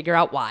have to figure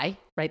out why,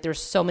 right? There's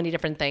so many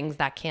different things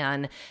that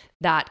can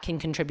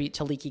contribute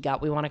to leaky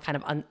gut. We want to kind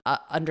of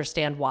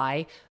understand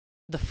why.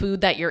 The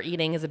food that you're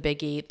eating is a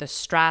biggie. The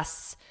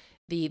stress,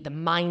 the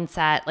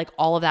mindset, like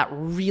all of that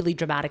really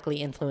dramatically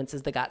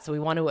influences the gut. So we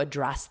want to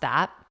address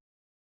that.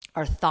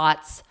 Our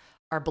thoughts,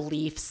 our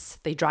beliefs,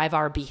 they drive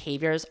our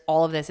behaviors.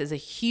 All of this is a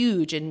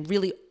huge and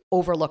really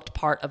overlooked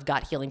part of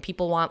gut healing.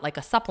 People want like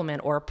a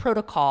supplement or a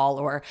protocol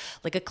or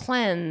like a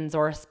cleanse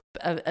or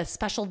a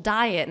special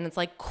diet. And it's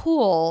like,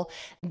 cool,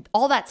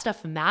 all that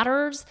stuff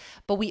matters,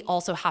 but we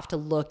also have to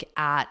look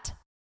at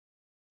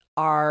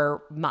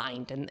our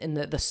mind and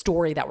the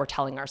story that we're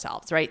telling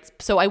ourselves, right?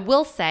 So I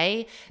will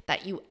say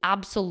that you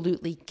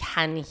absolutely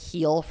can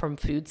heal from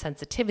food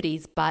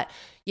sensitivities, but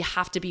you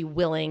have to be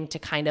willing to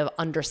kind of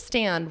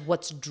understand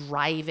what's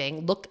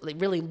driving,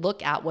 really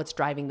look at what's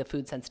driving the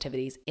food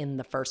sensitivities in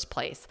the first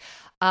place.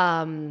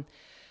 Aisha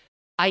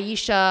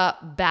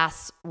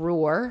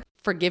Bass-Rohr,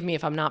 forgive me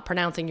if I'm not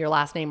pronouncing your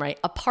last name right.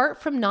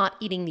 Apart from not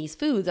eating these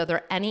foods, are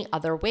there any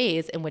other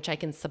ways in which I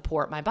can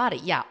support my body?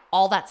 Yeah,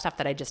 all that stuff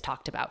that I just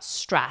talked about,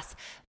 stress,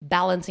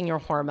 balancing your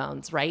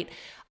hormones, right?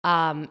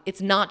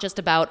 It's not just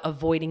about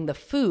avoiding the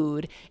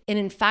food. And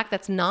in fact,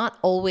 that's not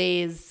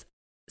always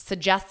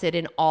suggested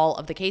in all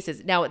of the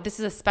cases. Now, this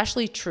is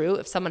especially true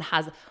if someone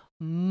has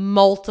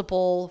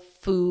multiple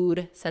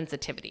food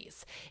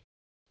sensitivities.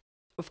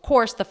 Of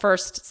course, the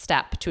first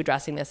step to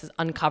addressing this is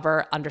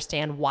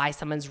understand why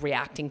someone's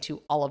reacting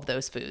to all of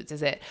those foods.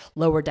 Is it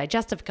lower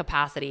digestive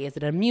capacity? Is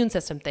it an immune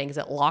system thing? Is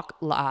it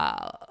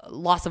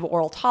loss of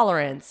oral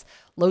tolerance,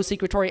 low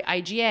secretory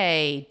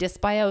IgA,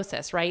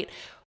 dysbiosis, right?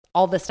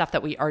 All the stuff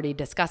that we already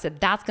discussed,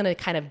 that's going to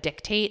kind of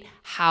dictate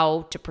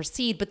how to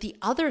proceed. But the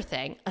other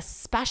thing,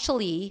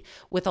 especially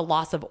with a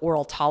loss of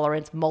oral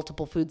tolerance,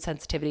 multiple food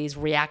sensitivities,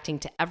 reacting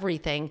to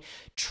everything,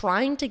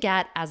 trying to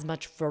get as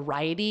much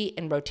variety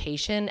and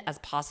rotation as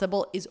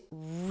possible is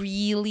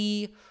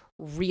really,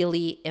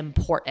 really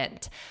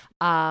important.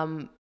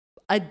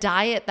 A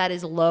diet that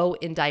is low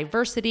in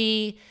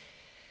diversity,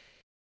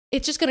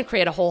 it's just going to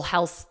create a whole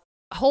host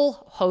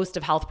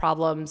of health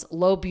problems,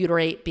 low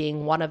butyrate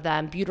being one of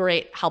them.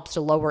 Butyrate helps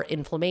to lower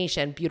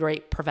inflammation.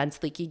 Butyrate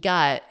prevents leaky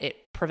gut.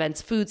 It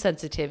prevents food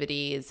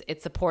sensitivities.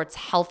 It supports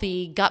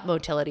healthy gut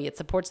motility. It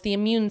supports the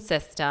immune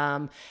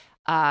system.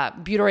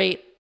 Butyrate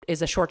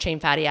is a short-chain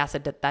fatty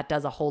acid that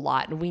does a whole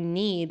lot, and we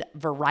need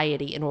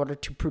variety in order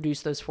to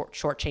produce those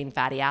short-chain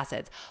fatty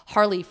acids.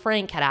 Harley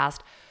Frank had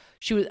asked,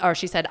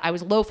 she said, I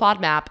was low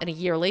FODMAP and a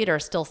year later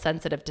still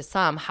sensitive to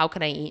some. How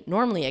can I eat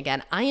normally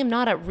again? I am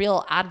not a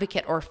real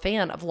advocate or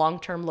fan of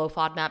long-term low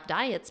FODMAP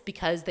diets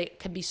because they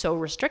can be so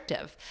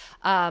restrictive.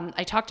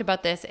 I talked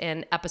about this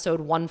in episode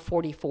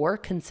 144,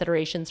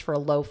 considerations for a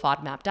low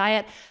FODMAP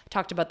diet. I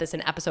talked about this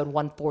in episode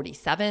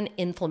 147,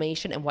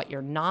 inflammation and what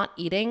you're not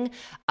eating.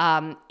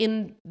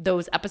 In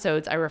those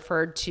episodes, I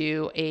referred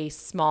to a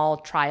small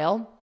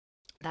trial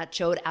that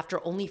showed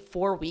after only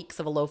 4 weeks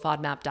of a low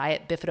FODMAP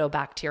diet,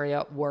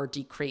 bifidobacteria were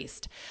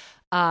decreased.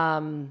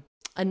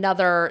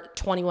 Another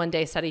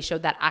 21-day study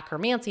showed that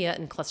Akkermansia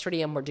and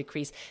Clostridium were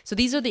decreased. So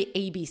these are the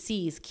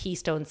ABCs,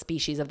 keystone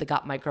species of the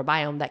gut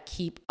microbiome, that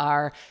keep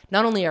not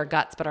only our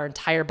guts, but our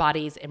entire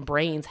bodies and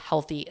brains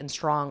healthy and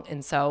strong.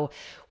 And so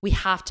we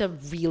have to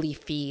really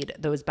feed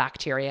those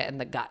bacteria in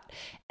the gut.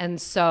 And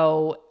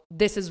so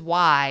this is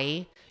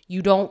why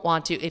you don't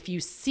want to,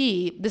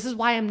 this is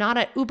why I'm not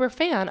an uber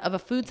fan of a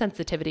food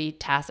sensitivity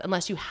test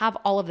unless you have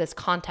all of this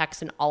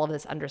context and all of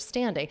this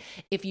understanding.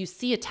 If you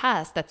see a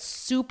test that's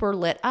super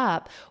lit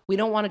up, we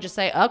don't want to just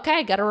say,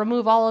 okay, got to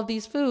remove all of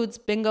these foods.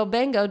 Bingo,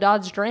 bango,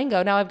 dodge,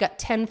 Durango. Now I've got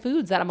 10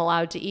 foods that I'm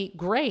allowed to eat.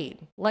 Great.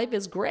 Life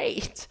is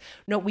great.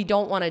 No, we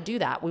don't want to do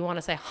that. We want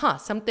to say,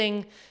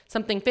 something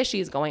fishy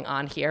is going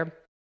on here.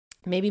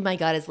 Maybe my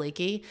gut is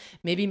leaky.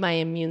 Maybe my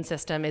immune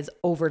system is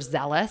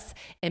overzealous.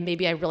 And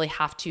maybe I really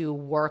have to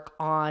work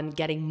on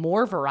getting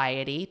more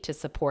variety to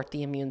support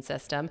the immune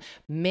system,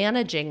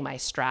 managing my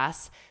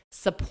stress,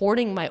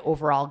 supporting my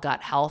overall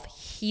gut health,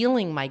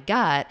 healing my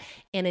gut.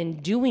 And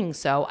in doing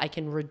so, I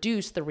can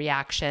reduce the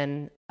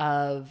reactions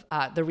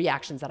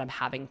that I'm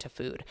having to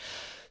food.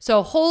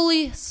 So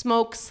holy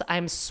smokes,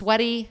 I'm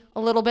sweaty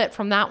a little bit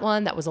from that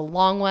one. That was a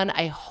long one.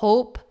 I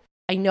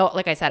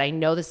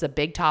know this is a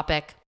big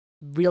topic,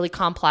 really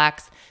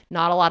complex,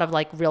 not a lot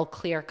of real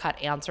clear-cut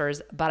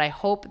answers, but I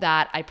hope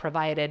that I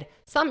provided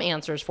some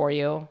answers for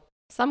you,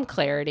 some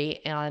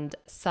clarity, and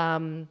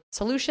some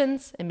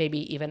solutions, and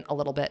maybe even a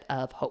little bit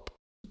of hope.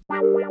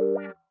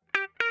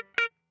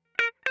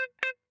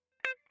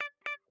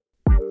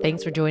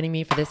 Thanks for joining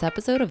me for this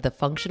episode of the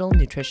Functional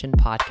Nutrition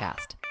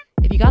Podcast.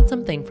 If you got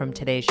something from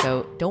today's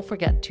show, don't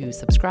forget to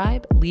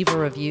subscribe, leave a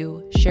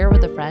review, share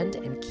with a friend,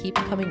 and keep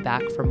coming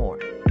back for more.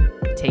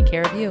 Take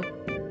care of you.